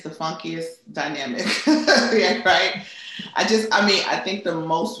 It is the funkiest dynamic. Yeah, right. I think the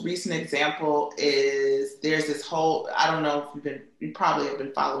most recent example is there's this whole, I don't know if you probably have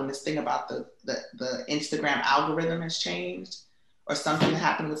been following this thing about the Instagram algorithm has changed, or something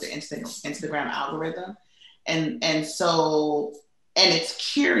happened with the Instagram algorithm. And so, and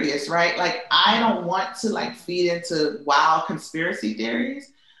it's curious, right? Like, I don't want to feed into wild conspiracy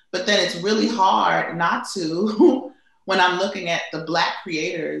theories, but then it's really hard not to when I'm looking at the Black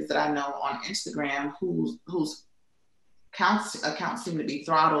creators that I know on Instagram whose accounts seem to be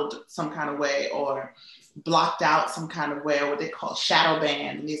throttled some kind of way or blocked out some kind of way, or what they call shadow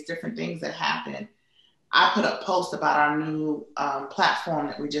ban, and these different things that happen. I put a post about our new platform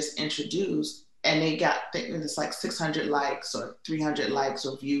that we just introduced, and they got, it's like 600 likes or 300 likes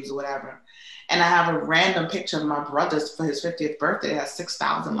or views or whatever. And I have a random picture of my brother's for his 50th birthday. It has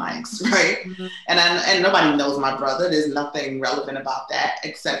 6,000 likes, right? Mm-hmm. And nobody knows my brother. There's nothing relevant about that,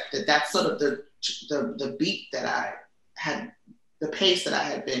 except that that's sort of the beat that I had, the pace that I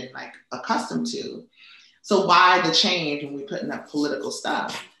had been accustomed to. So why the change when we're putting up political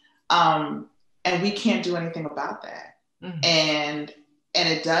stuff? And we can't do anything about that. Mm-hmm. And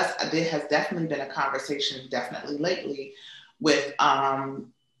there has definitely been a conversation, definitely lately, with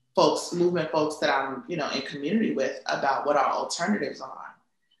movement folks that I'm, in community with, about what our alternatives are,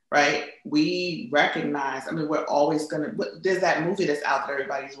 right? We recognize, we're always there's that movie that's out there,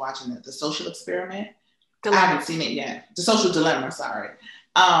 everybody's watching it, The Social Experiment. Dilemma. I haven't seen it yet. The Social Dilemma, sorry.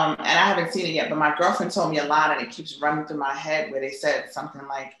 And I haven't seen it yet, but my girlfriend told me a line and it keeps running through my head, where they said something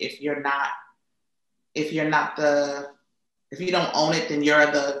like, if you don't own it, then you're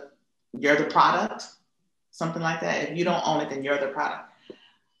the product. Something like that. If you don't own it, then you're the product.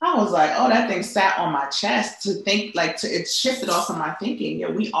 I was like, oh, that thing sat on my chest to think, it shifted also my thinking.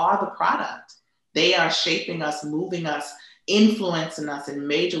 Yeah, we are the product. They are shaping us, moving us, influencing us in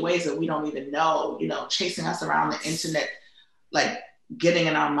major ways that we don't even know, chasing us around the internet, like getting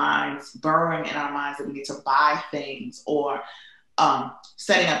in our minds, burrowing in our minds that we need to buy things, or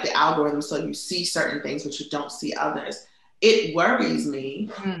setting up the algorithm so you see certain things but you don't see others. It worries me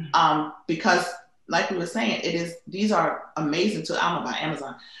because, like we were saying, these are amazing tools. I don't know about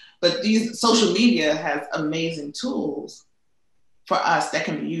Amazon, but these social media has amazing tools for us that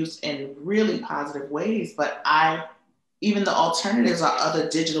can be used in really positive ways. But even the alternatives are other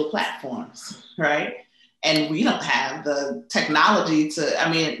digital platforms, right? And we don't have the technology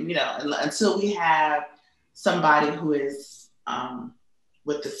until we have somebody who is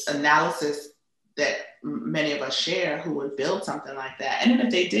with this analysis that many of us share, who would build something like that. And then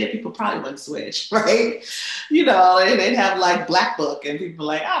if they did, people probably wouldn't switch, right? And they'd have like Black Book, and people are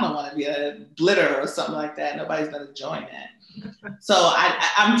like, I don't want to be a glitter or something like that. Nobody's going to join that. So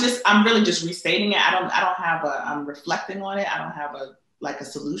I'm really just restating it. I'm reflecting on it. I don't have a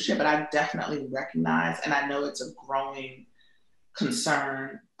solution, but I definitely recognize, and I know it's a growing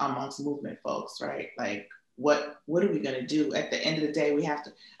concern amongst movement folks, right? Like, what are we going to do? At the end of the day,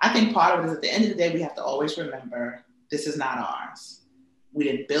 I think part of it is, at the end of the day, we have to always remember, this is not ours. We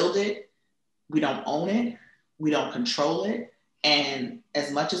didn't build it. We don't own it. We don't control it. And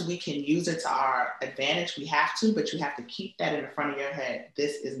as much as we can use it to our advantage, we have to, but you have to keep that in the front of your head.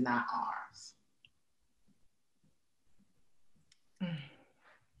 This is not ours.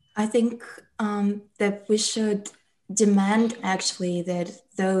 I think that we should demand actually that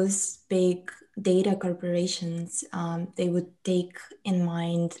those big data corporations, they would take in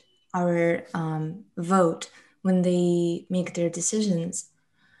mind our vote when they make their decisions.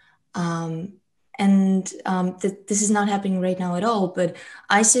 This is not happening right now at all, but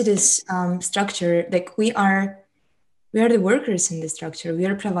I see this structure, like we are the workers in the structure. We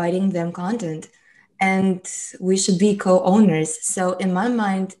are providing them content, and we should be co-owners. So in my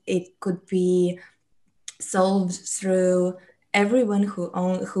mind, it could be solved through everyone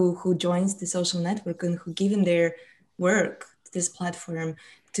who joins the social network and who given their work to this platform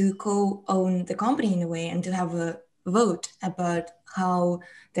to co-own the company in a way, and to have a vote about how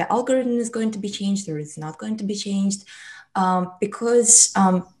the algorithm is going to be changed or it's not going to be changed. Because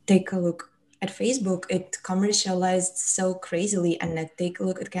take a look at Facebook, it commercialized so crazily, and take a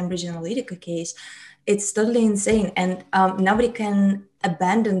look at Cambridge Analytica case. It's totally insane, and nobody can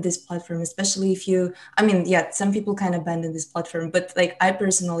abandon this platform, especially if some people can abandon this platform, but like I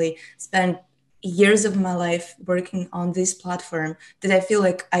personally spent years of my life working on this platform that I feel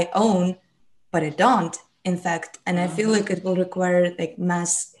like I own, but I don't, in fact. And I feel like it will require like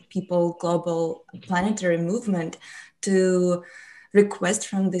mass people, global planetary movement to request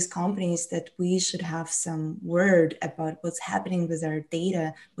from these companies that we should have some word about what's happening with our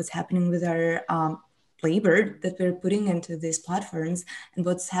data, what's happening with our labor that we're putting into these platforms, and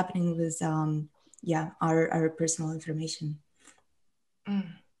what's happening with our personal information.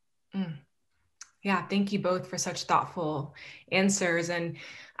 Yeah, thank you both for such thoughtful answers. And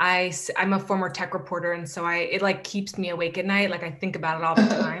I'm a former tech reporter, and so it like keeps me awake at night. Like I think about it all the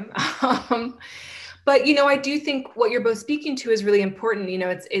time. But I do think what you're both speaking to is really important.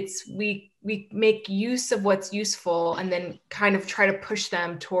 We make use of what's useful, and then kind of try to push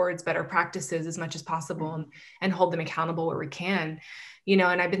them towards better practices as much as possible, and hold them accountable where we can.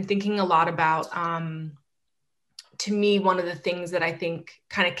 And I've been thinking a lot about, to me, one of the things that I think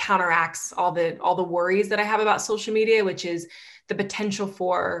kind of counteracts all the worries that I have about social media, which is the potential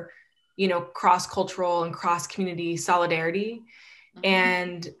for, cross-cultural and cross-community solidarity. Mm-hmm.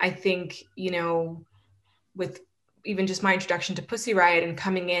 And I think, with even just my introduction to Pussy Riot and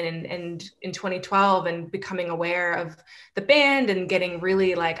coming in and in 2012 and becoming aware of the band and getting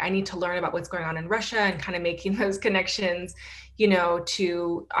really like, I need to learn about what's going on in Russia, and kind of making those connections,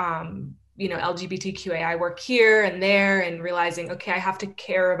 to, LGBTQAI work here and there, and realizing, okay, I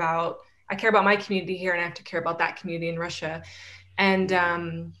care about my community here, and I have to care about that community in Russia.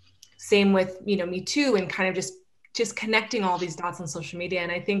 And same with, Me Too, and kind of just connecting all these dots on social media.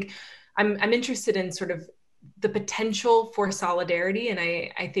 And I think I'm interested in sort of the potential for solidarity. And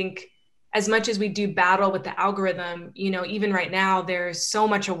I think as much as we do battle with the algorithm, even right now, there's so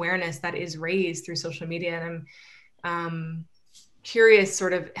much awareness that is raised through social media. And I'm curious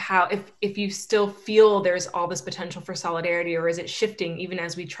sort of how, if you still feel there's all this potential for solidarity, or is it shifting even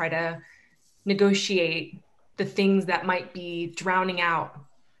as we try to negotiate the things that might be drowning out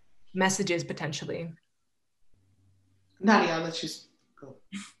messages potentially? Nadya, I'll let you go.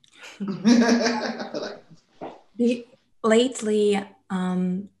 Lately,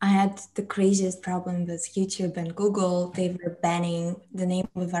 I had the craziest problem with YouTube and Google. They were banning the name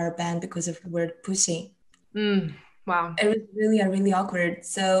of our band because of the word pussy. Wow. It was really awkward.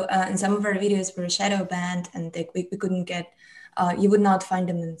 So in some of our videos were shadow banned, and we couldn't get You would not find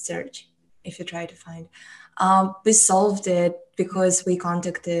them in search if you try to find. We solved it because we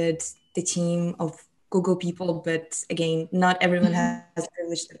contacted the team of Google people, but again, not everyone has the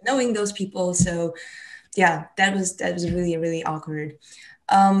privilege of knowing those people. So yeah, that was really, really awkward.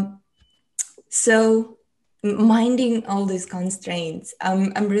 So minding all these constraints,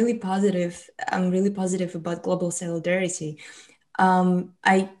 I'm really positive. I'm really positive about global solidarity. More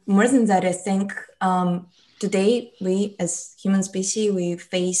than that, I think today we as human species, we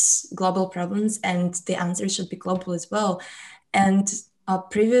face global problems and the answer should be global as well. And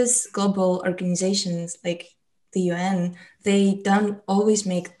previous global organizations like the UN, they don't always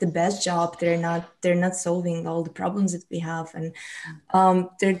make the best job. They're not solving all the problems that we have, and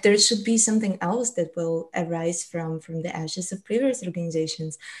there should be something else that will arise from the ashes of previous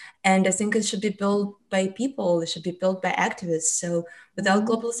organizations. And I think it should be built by people. It should be built by activists. So without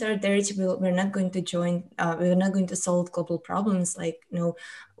global solidarity, we're not going to join. We're not going to solve global problems like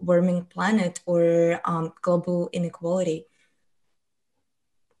warming planet or global inequality.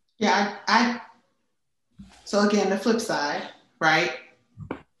 Yeah, so again, the flip side, right?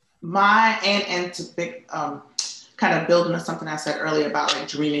 And to big, kind of building on something I said earlier about like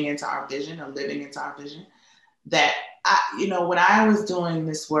dreaming into our vision or living into our vision, that when I was doing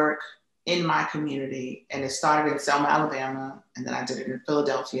this work in my community, and it started in Selma, Alabama, and then I did it in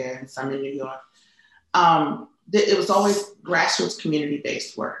Philadelphia and some in New York, it was always grassroots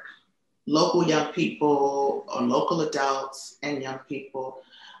community-based work. Local young people or local adults and young people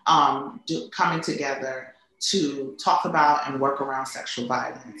coming together to talk about and work around sexual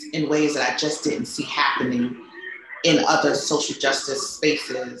violence in ways that I just didn't see happening in other social justice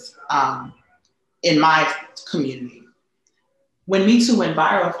spaces in my community. When Me Too went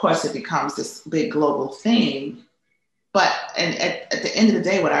viral, of course, it becomes this big global thing. But at the end of the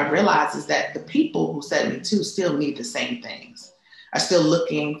day, what I realized is that the people who said Me Too still need the same things, are still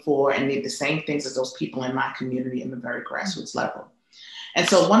looking for and need the same things as those people in my community in the very grassroots level. And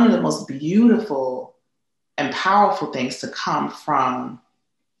so one of the most beautiful and powerful things to come from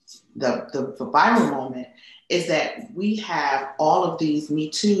the viral moment is that we have all of these Me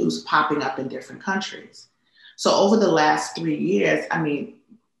Too's popping up in different countries. So over the last 3 years,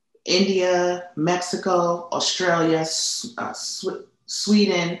 India, Mexico, Australia,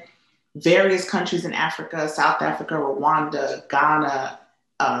 Sweden, various countries in Africa, South Africa, Rwanda, Ghana,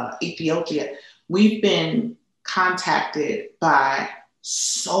 Ethiopia, we've been contacted by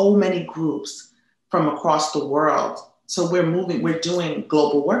so many groups from across the world. So we're doing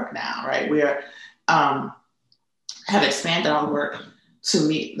global work now, right? We're have expanded our work to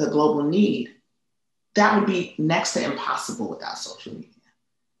meet the global need. That would be next to impossible without social media,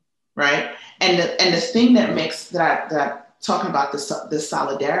 right? And the thing that makes that talking about this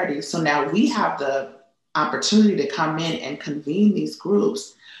solidarity. So now we have the opportunity to come in and convene these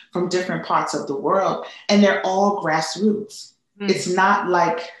groups from different parts of the world, and they're all grassroots. It's not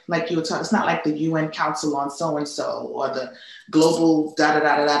like you were talking, it's not like the UN Council on so-and-so or the global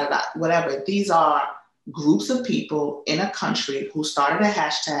da-da-da-da-da-da, whatever. These are groups of people in a country who started a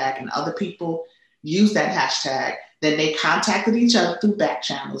hashtag and other people used that hashtag. Then they contacted each other through back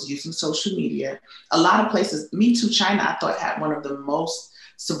channels using social media. A lot of places, Me Too China, I thought had one of the most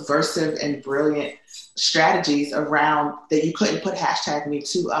subversive and brilliant strategies around that you couldn't put hashtag Me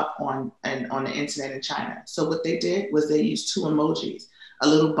Too up on the internet in China. So what they did was they used 2 emojis, a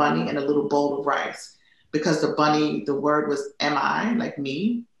little bunny and a little bowl of rice, because the bunny, the word was MI, like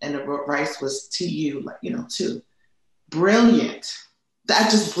me, and the rice was TU, like, two. Brilliant.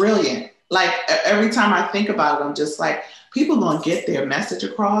 That's just brilliant. Like every time I think about it, I'm just like, people gonna get their message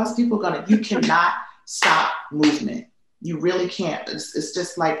across. You cannot stop movement. You really can't. It's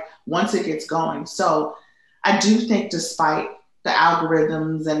just like once it gets going. So I do think despite the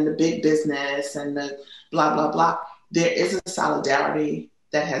algorithms and the big business and the blah, blah, blah, there is a solidarity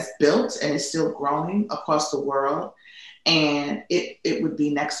that has built and is still growing across the world. And it would be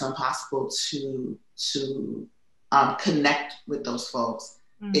next to impossible to connect with those folks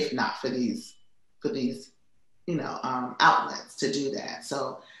if not for these outlets to do that.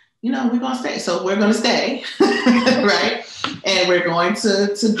 So we're going to stay. So we're going to stay, right? And we're going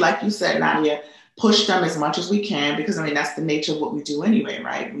to, like you said, Nadya, push them as much as we can, because that's the nature of what we do anyway,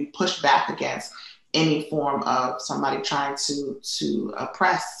 right? We push back against any form of somebody trying to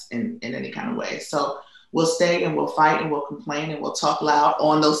oppress in any kind of way. So we'll stay and we'll fight and we'll complain and we'll talk loud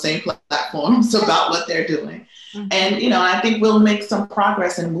on those same platforms about what they're doing. And, I think we'll make some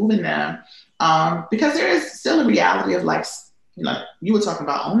progress in moving them because there is still a reality of you were talking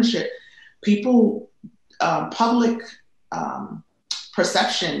about ownership. People, public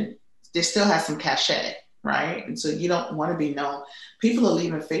perception, there still has some cachet, right? And so you don't want to be known. People are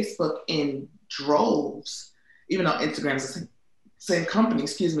leaving Facebook in droves, even though Instagram is the same company,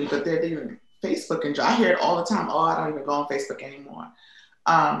 excuse me, but they're leaving Facebook in droves. I hear it all the time. Oh, I don't even go on Facebook anymore.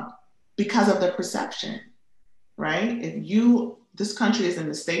 Because of the perception, right? If this country is in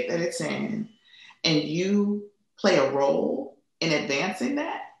the state that it's in, and you play a role in advancing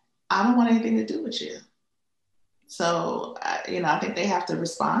that, I don't want anything to do with you. So, I think they have to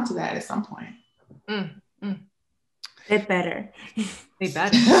respond to that at some point. They better. They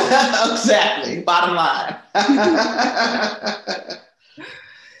better. Exactly. Bottom line.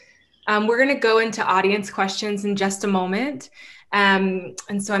 We're going to go into audience questions in just a moment. And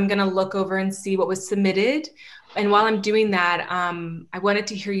so I'm going to look over and see what was submitted. And while I'm doing that, I wanted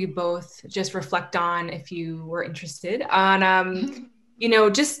to hear you both just reflect on, if you were interested, on,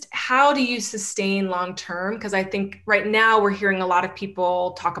 just how do you sustain long-term? Because I think right now we're hearing a lot of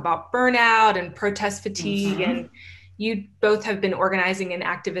people talk about burnout and protest fatigue, and you both have been organizing and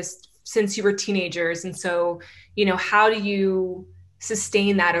activists since you were teenagers. And so, how do you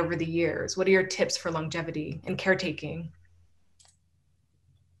sustain that over the years? What are your tips for longevity and caretaking?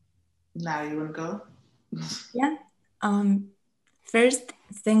 Now you want to go? Yeah. First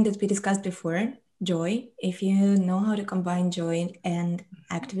thing that we discussed before, joy. If you know how to combine joy and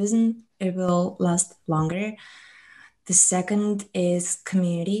activism, it will last longer. The second is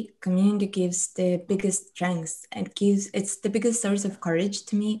community. Community gives the biggest strength. It's the biggest source of courage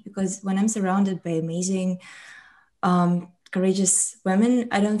to me, because when I'm surrounded by amazing, courageous women,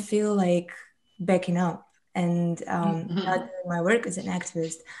 I don't feel like backing up and not doing my work as an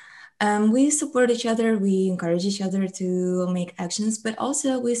activist. We support each other, we encourage each other to make actions, but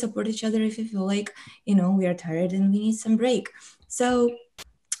also we support each other if we feel like, we are tired and we need some break. So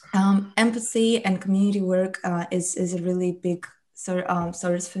empathy and community work is a really big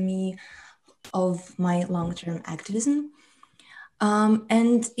source for me of my long-term activism.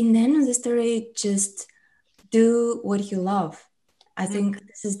 And in the end of the story, just do what you love. I think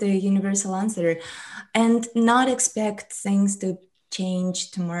this is the universal answer, and not expect things to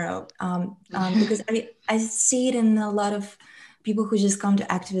change tomorrow, because I see it in a lot of people who just come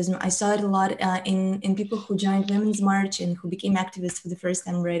to activism. I saw it a lot in people who joined Women's March and who became activists for the first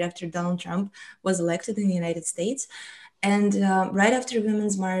time right after Donald Trump was elected in the United States. And right after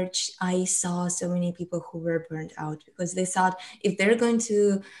Women's March, I saw so many people who were burned out, because they thought if they're going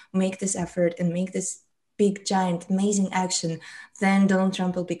to make this effort and make this big, giant, amazing action, then Donald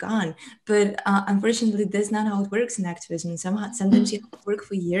Trump will be gone. But unfortunately, that's not how it works in activism. Sometimes you have to work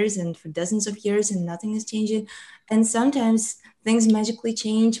for years and for dozens of years and nothing is changing. And sometimes things magically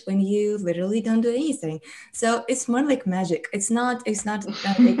change when you literally don't do anything. So it's more like magic. It's not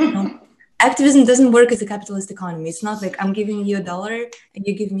activism doesn't work as a capitalist economy. It's not like I'm giving you $1 and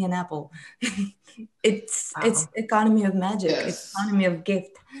you give me an apple. It's economy of magic. Yes. It's economy of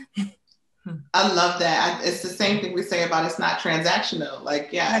gift. I love that. It's the same thing we say about it's not transactional. Like,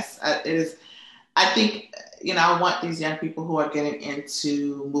 yes, it is. I think, I want these young people who are getting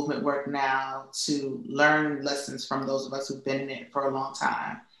into movement work now to learn lessons from those of us who've been in it for a long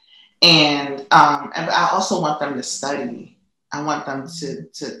time. And I also want them to study. I want them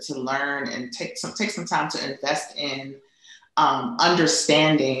to learn and take some time to invest in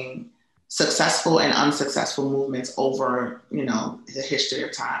understanding successful and unsuccessful movements over, the history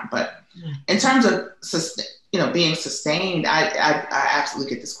of time. But in terms of, being sustained, I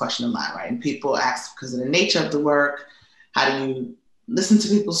absolutely get this question a lot, right? And people ask, because of the nature of the work, how do you listen to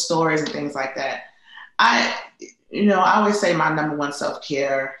people's stories and things like that? I always say my number one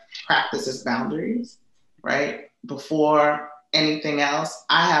self-care practice is boundaries, right? Before anything else,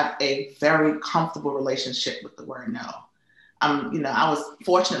 I have a very comfortable relationship with the word no. I was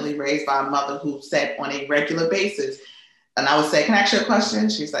fortunately raised by a mother who said on a regular basis, and I would say, can I ask you a question?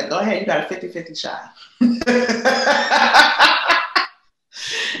 She's like, go ahead, you got a 50-50 shot.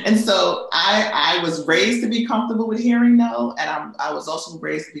 And so I was raised to be comfortable with hearing no, and I was also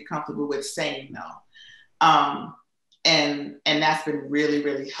raised to be comfortable with saying no. And that's been really,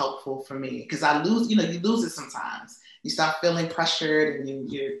 really helpful for me, because I lose, you lose it sometimes. You start feeling pressured, and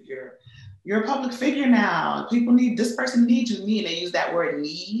you're a public figure now. People this person needs you, and they use that word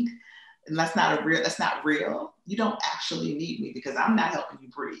need. And that's not real. You don't actually need me, because I'm not helping you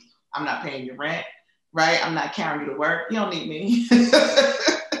breathe. I'm not paying your rent, right? I'm not carrying you to work. You don't need me. So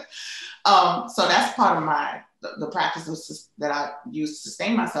that's part of the practice that I use to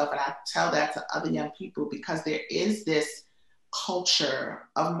sustain myself. And I tell that to other young people, because there is this culture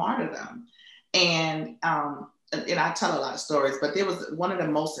of martyrdom. And I tell a lot of stories, but there was one of the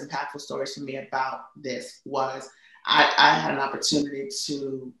most impactful stories for me about this was I had an opportunity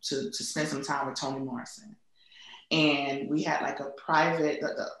to spend some time with Toni Morrison. And we had like a private,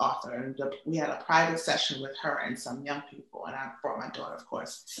 the author, and we had a private session with her and some young people. And I brought my daughter, of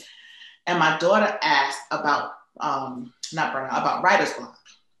course. And my daughter asked about, about writer's block.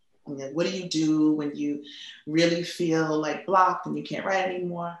 And then, what do you do when you really feel like blocked and you can't write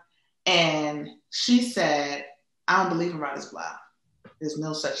anymore? And she said, I don't believe in writer's block. There's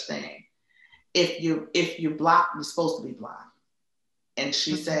no such thing. If you're blocked, you're supposed to be blocked. And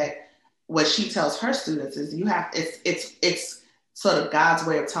she said, what she tells her students is it's sort of God's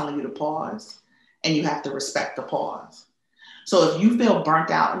way of telling you to pause, and you have to respect the pause. So if you feel burnt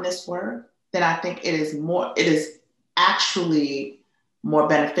out in this work, then I think it is actually more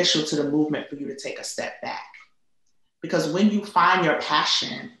beneficial to the movement for you to take a step back. Because when you find your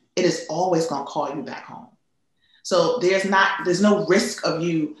passion, it is always going to call you back home. So there's no risk of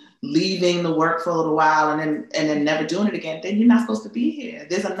you leaving the work for a little while and then never doing it again. Then you're not supposed to be here.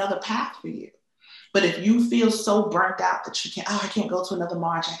 There's another path for you. But if you feel so burnt out that you I can't go to another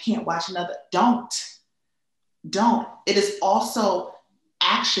march, I can't watch another, don't. It is also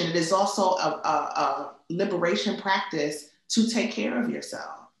action. It is also a liberation practice to take care of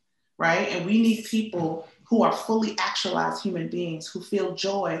yourself, right? And we need people who are fully actualized human beings, who feel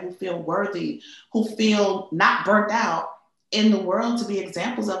joy, who feel worthy, who feel not burnt out in the world, to be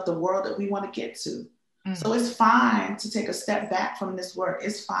examples of the world that we want to get to. So it's fine to take a step back from this work.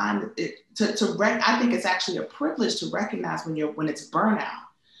 It's fine I think it's actually a privilege to recognize when it's burnout.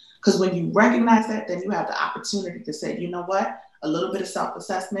 Because when you recognize that, then you have the opportunity to say, you know what, a little bit of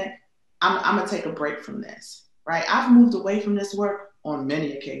self-assessment, I'm gonna take a break from this, right? I've moved away from this work on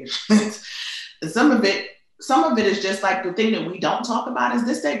many occasions. And some of it is just like the thing that we don't talk about is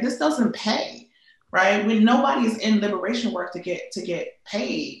this doesn't pay, right? When nobody is in liberation work to get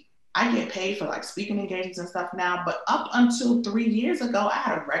paid. I get paid for like speaking engagements and stuff now, but up until 3 years ago, I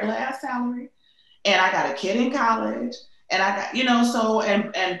had a regular ass salary, and I got a kid in college, and I got,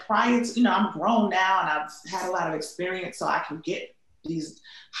 and prior to, I'm grown now and I've had a lot of experience, so I can get these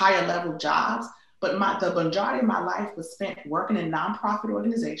higher level jobs. But the majority of my life was spent working in nonprofit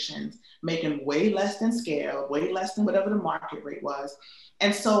organizations, making way less than scale, way less than whatever the market rate was.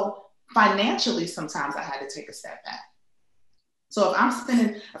 And so financially, sometimes I had to take a step back. So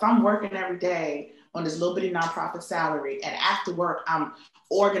if I'm working every day on this little bitty nonprofit salary, and after work, I'm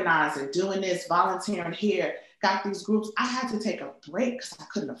organizing, doing this, volunteering here, got these groups, I had to take a break because I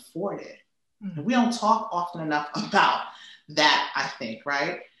couldn't afford it. And we don't talk often enough about that, I think,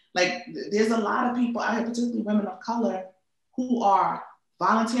 right? Like there's a lot of people out here, particularly women of color, who are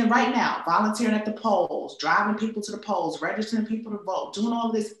volunteering right now, volunteering at the polls, driving people to the polls, registering people to vote, doing all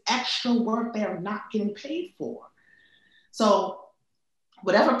this extra work they're not getting paid for. So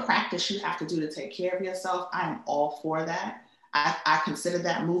whatever practice you have to do to take care of yourself, I am all for that. I consider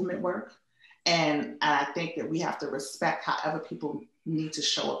that movement work. And I think that we have to respect however people need to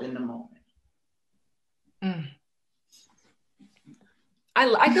show up in the moment. I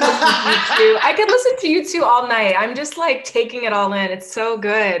could listen to you too. I could listen to you two all night. I'm just like taking it all in. It's so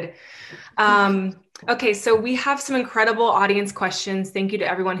good. Okay, so we have some incredible audience questions. Thank you to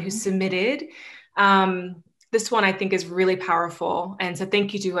everyone who submitted. This one I think is really powerful. And so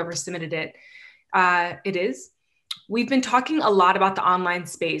thank you to whoever submitted it. We've been talking a lot about the online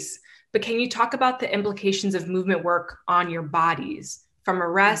space, but can you talk about the implications of movement work on your bodies, from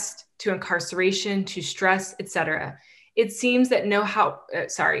arrest to incarceration to stress, etc.? It seems that no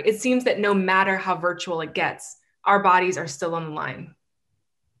matter how virtual it gets, our bodies are still on the line.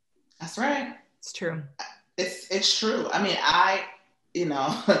 That's right. It's true. It's true. I mean,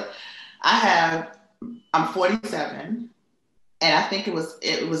 I'm 47, and I think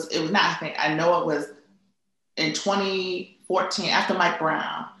I know it was in 2014 after Mike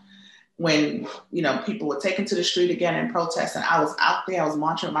Brown, when, people were taken to the street again in protest, and I was out there, I was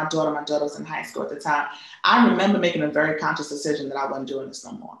marching with my daughter was in high school at the time. I remember making a very conscious decision that I wasn't doing this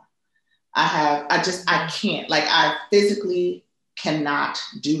no more. I can't, I physically cannot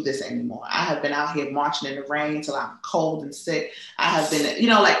do this anymore. I have been out here marching in the rain till I'm cold and sick. I have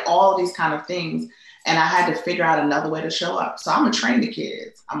been, all these kind of things. And I had to figure out another way to show up. So I'm gonna train the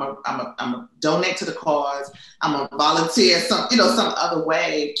kids. I'm gonna donate to the cause. I'm gonna volunteer some other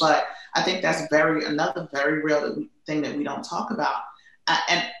way. But I think that's another very real thing that we don't talk about.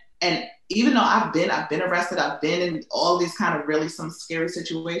 And even though I've been arrested, I've been in all these kind of really some scary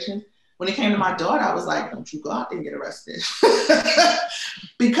situations. When it came to my daughter, I was like, don't you go out there and get arrested.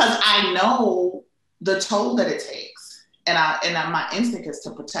 Because I know the toll that it takes. And my instinct is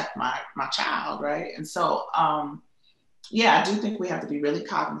to protect my child, right? And so Yeah, I do think we have to be really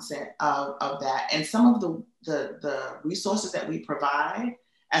cognizant of that. And some of the resources that we provide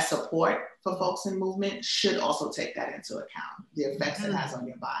as support for folks in movement should also take that into account, the effects it has on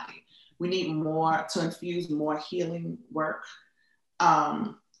your body. We need more to infuse more healing work,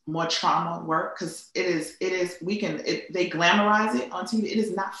 more trauma work, because they glamorize it on TV. It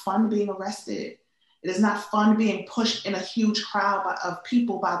is not fun being arrested. It is not fun being pushed in a huge crowd of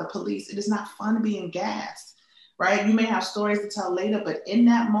people by the police. It is not fun being gassed, right? You may have stories to tell later, but in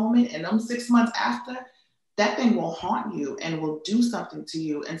that moment and them 6 months after, that thing will haunt you and will do something to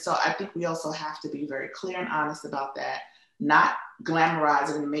you. And so I think we also have to be very clear and honest about that, not glamorize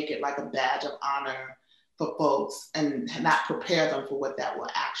it and make it like a badge of honor for folks and not prepare them for what that will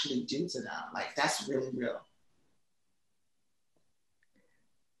actually do to them. Like, that's really real.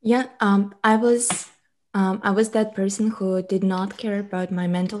 Yeah, I was that person who did not care about my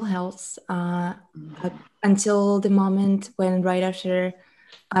mental health until the moment when, right after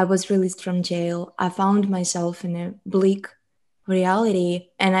I was released from jail, I found myself in a bleak reality,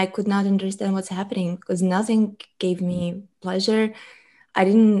 and I could not understand what's happening because nothing gave me pleasure.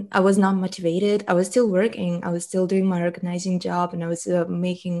 I was not motivated. I was still working. I was still doing my organizing job, and I was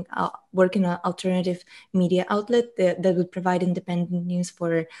working an alternative media outlet that would provide independent news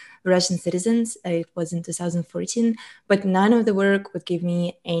for Russian citizens. It was in 2014, but none of the work would give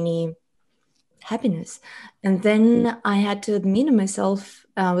me any happiness. And then I had to admit to myself,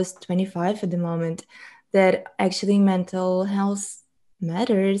 I was 25 at the moment, that actually mental health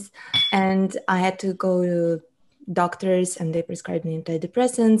matters. And I had to go to doctors and they prescribed me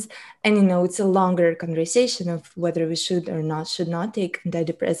antidepressants. And, it's a longer conversation of whether we should not take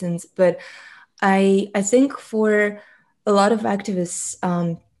antidepressants. But I think for a lot of activists,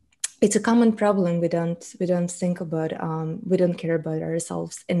 it's a common problem. We don't think about, we don't care about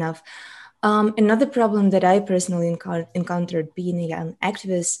ourselves enough. Another problem that I personally encountered being a young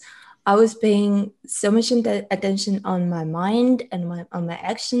activist, I was paying so much attention on my mind and on my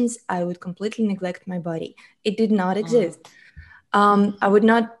actions, I would completely neglect my body. It did not exist. I would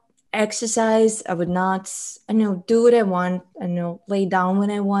not exercise. I would not, do what I want, lay down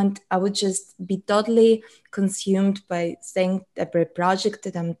when I want. I would just be totally consumed by the project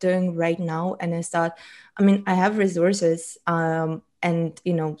that I'm doing right now. And I thought, I have resources, and,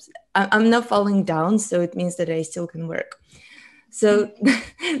 I'm not falling down. So it means that I still can work. So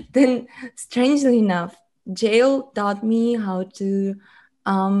then, strangely enough, jail taught me how to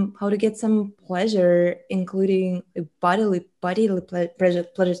get some pleasure, including bodily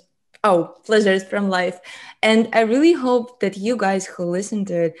pleasures from life. And I really hope that you guys who listen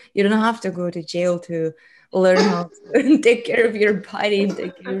to it, you don't have to go to jail to learn how to take care of your body and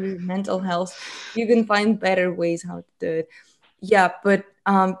take care of your mental health. You can find better ways how to do it. Yeah, but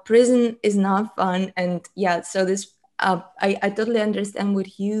prison is not fun. And yeah, so this I totally understand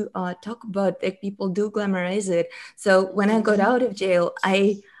what you talk about, that people do glamorize it. So when I got out of jail,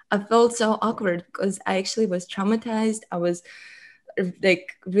 I felt so awkward because I actually was traumatized. I was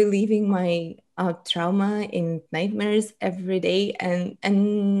like relieving my trauma in nightmares every day,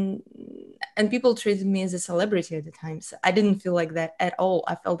 and people treated me as a celebrity at the time. So I didn't feel like that at all.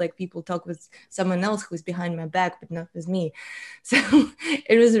 I felt like people talk with someone else who's behind my back, but not with me. So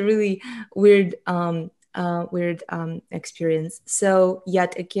it was a really weird experience. So yeah,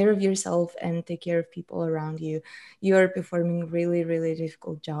 take care of yourself and take care of people around you. You are performing really, really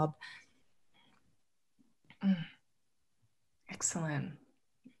difficult job. Excellent.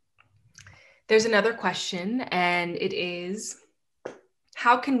 There's another question, and it is,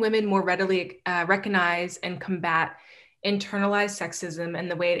 how can women more readily recognize and combat internalized sexism and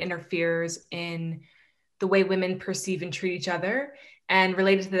the way it interferes in the way women perceive and treat each other? And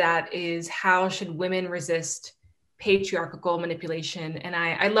related to that is, how should women resist patriarchal manipulation? And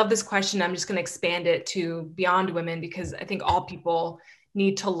I love this question. I'm just going to expand it to beyond women, because I think all people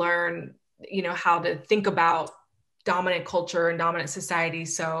need to learn, how to think about dominant culture and dominant society.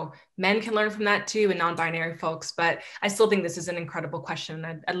 So men can learn from that too, and non-binary folks. But I still think this is an incredible question.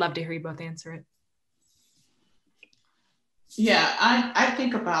 I'd love to hear you both answer it. Yeah, I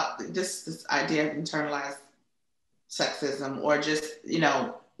think about this idea of internalized sexism, or just,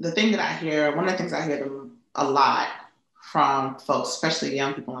 the thing that I hear, one of the things I hear a lot from folks, especially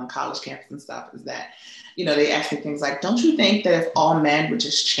young people on college campus and stuff, is that, they ask me things like, don't you think that if all men would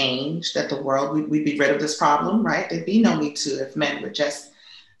just change, that the world, we'd be rid of this problem, right? There'd be no need to if men would just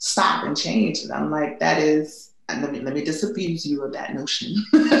stop and change. And I'm like, that is, and let me disabuse you of that notion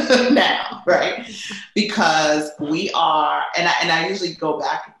now, right? Because we are, and I usually go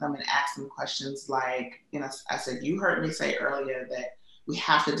back at them and ask them questions like, I said, you heard me say earlier that we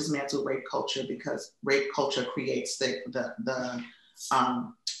have to dismantle rape culture, because rape culture creates the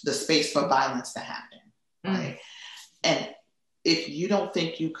space for violence to happen, right? And if you don't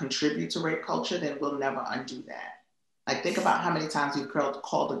think you contribute to rape culture, then we'll never undo that. Like, think about how many times you've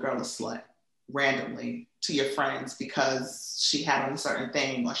called a girl a slut randomly to your friends because she had on a certain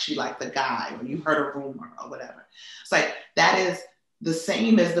thing, or she liked the guy, or you heard a rumor or whatever. It's like, that is the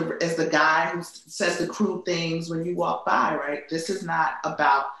same as the guy who says the crude things when you walk by, right? This is not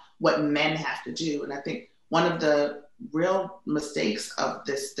about what men have to do. And I think one of the real mistakes of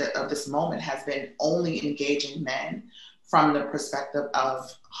this moment has been only engaging men from the perspective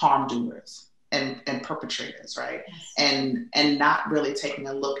of harm doers and perpetrators, right? And not really taking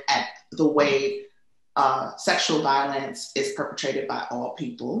a look at the way sexual violence is perpetrated by all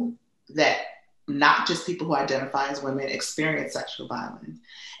people, that not just people who identify as women experience sexual violence.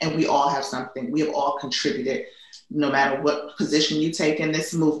 And we all have something, we have all contributed, no matter what position you take in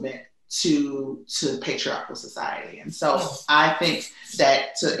this movement, to patriarchal society. And so I think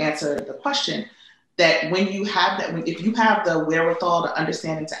that, to answer the question, that when you have that, if you have the wherewithal to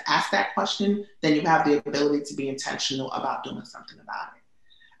understand and to ask that question, then you have the ability to be intentional about doing something about it.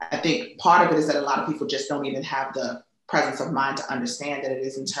 I think part of it is that a lot of people just don't even have the presence of mind to understand that it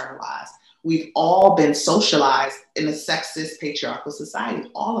is internalized. We've all been socialized in a sexist, patriarchal society,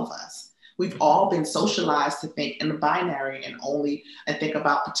 all of us. We've all been socialized to think in the binary and think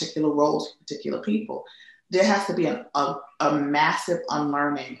about particular roles for particular people. There has to be a massive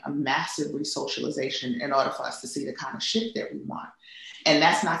unlearning, a massive resocialization in order for us to see the kind of shift that we want. And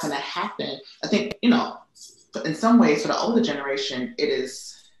that's not going to happen. I think, in some ways, for the older generation, it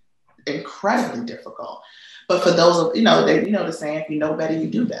is incredibly difficult. But for those of, the saying, if you know better, you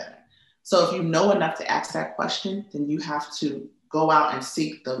do better. So if you know enough to ask that question, then you have to go out and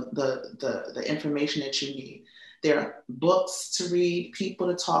seek the information that you need. There are books to read, people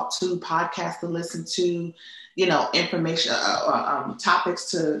to talk to, podcasts to listen to, information,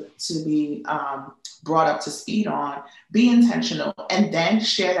 topics to be brought up to speed on. Be intentional, and then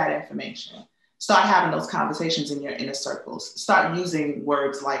share that information. Start having those conversations in your inner circles. Start using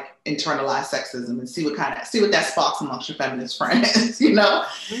words like internalized sexism and see what that sparks amongst your feminist friends.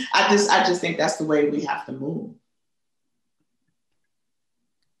 I just think that's the way we have to move.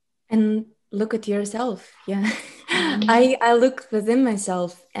 And look at yourself. Yeah. I look within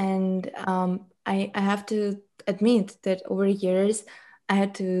myself, and I have to admit that over years I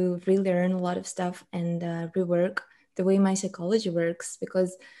had to really learn a lot of stuff and rework the way my psychology works,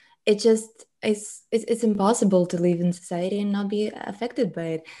 because it's impossible to live in society and not be affected by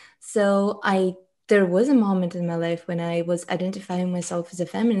it. So there was a moment in my life when I was identifying myself as a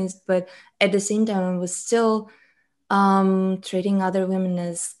feminist, but at the same time I was still treating other women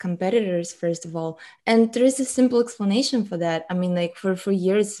as competitors, first of all. And there is a simple explanation for that. I mean, like for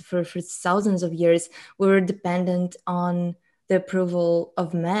years, for thousands of years, we were dependent on the approval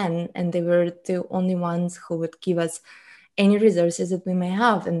of men, and they were the only ones who would give us any resources that we may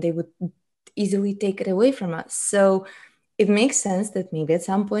have, and they would easily take it away from us. So it makes sense that maybe at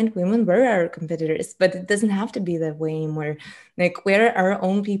some point women were our competitors, but it doesn't have to be that way anymore. Like, we're our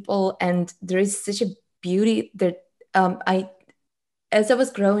own people, and there is such a beauty that as I was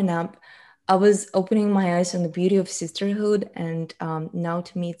growing up, I was opening my eyes on the beauty of sisterhood, and now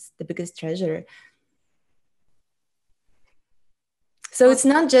to me it's the biggest treasure. So it's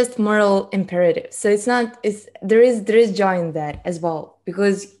not just moral imperative. So there is joy in that as well,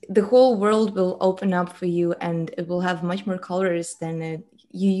 because the whole world will open up for you, and it will have much more colors than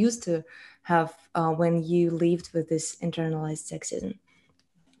you used to have when you lived with this internalized sexism.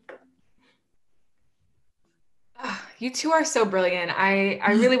 You two are so brilliant. I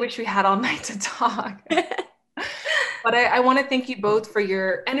really wish we had all night to talk. But I want to thank you both for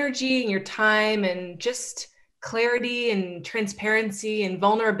your energy and your time and just clarity and transparency and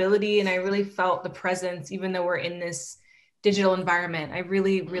vulnerability. And I really felt the presence, even though we're in this digital environment. I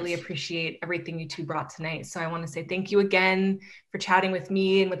really, really appreciate everything you two brought tonight. So I want to say thank you again for chatting with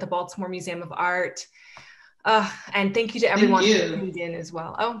me and with the Baltimore Museum of Art. And thank you to everyone who tuned in as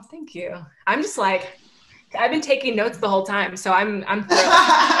well. Oh, thank you. I'm just like, I've been taking notes the whole time, so I'm thrilled.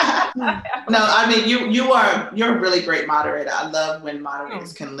 No, I mean, you're a really great moderator. I love when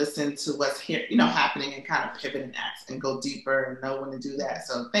moderators can listen to what's here, happening, and kind of pivot and act and go deeper and know when to do that.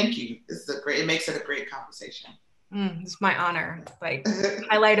 So thank you. It makes it a great conversation. It's my honor, like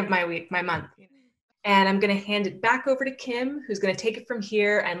highlight of my week, my month. And I'm going to hand it back over to Kim, who's going to take it from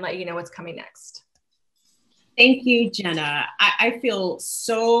here and let you know what's coming next. Thank you, Jenna. I feel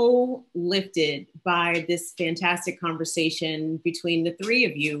so lifted by this fantastic conversation between the three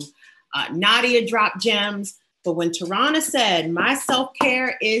of you. Nadya dropped gems. But when Tarana said, my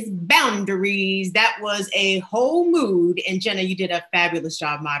self-care is boundaries, that was a whole mood. And Jenna, you did a fabulous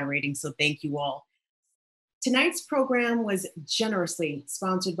job moderating, so thank you all. Tonight's program was generously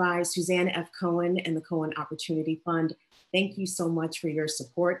sponsored by Suzanne F. Cohen and the Cohen Opportunity Fund. Thank you so much for your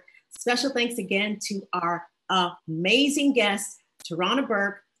support. Special thanks again to our amazing guests, Tarana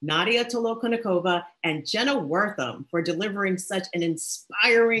Burke, Nadya Tolokonnikova, and Jenna Wortham for delivering such an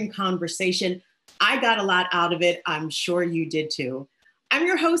inspiring conversation. I got a lot out of it. I'm sure you did too. I'm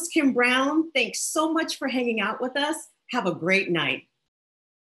your host, Kim Brown. Thanks so much for hanging out with us. Have a great night.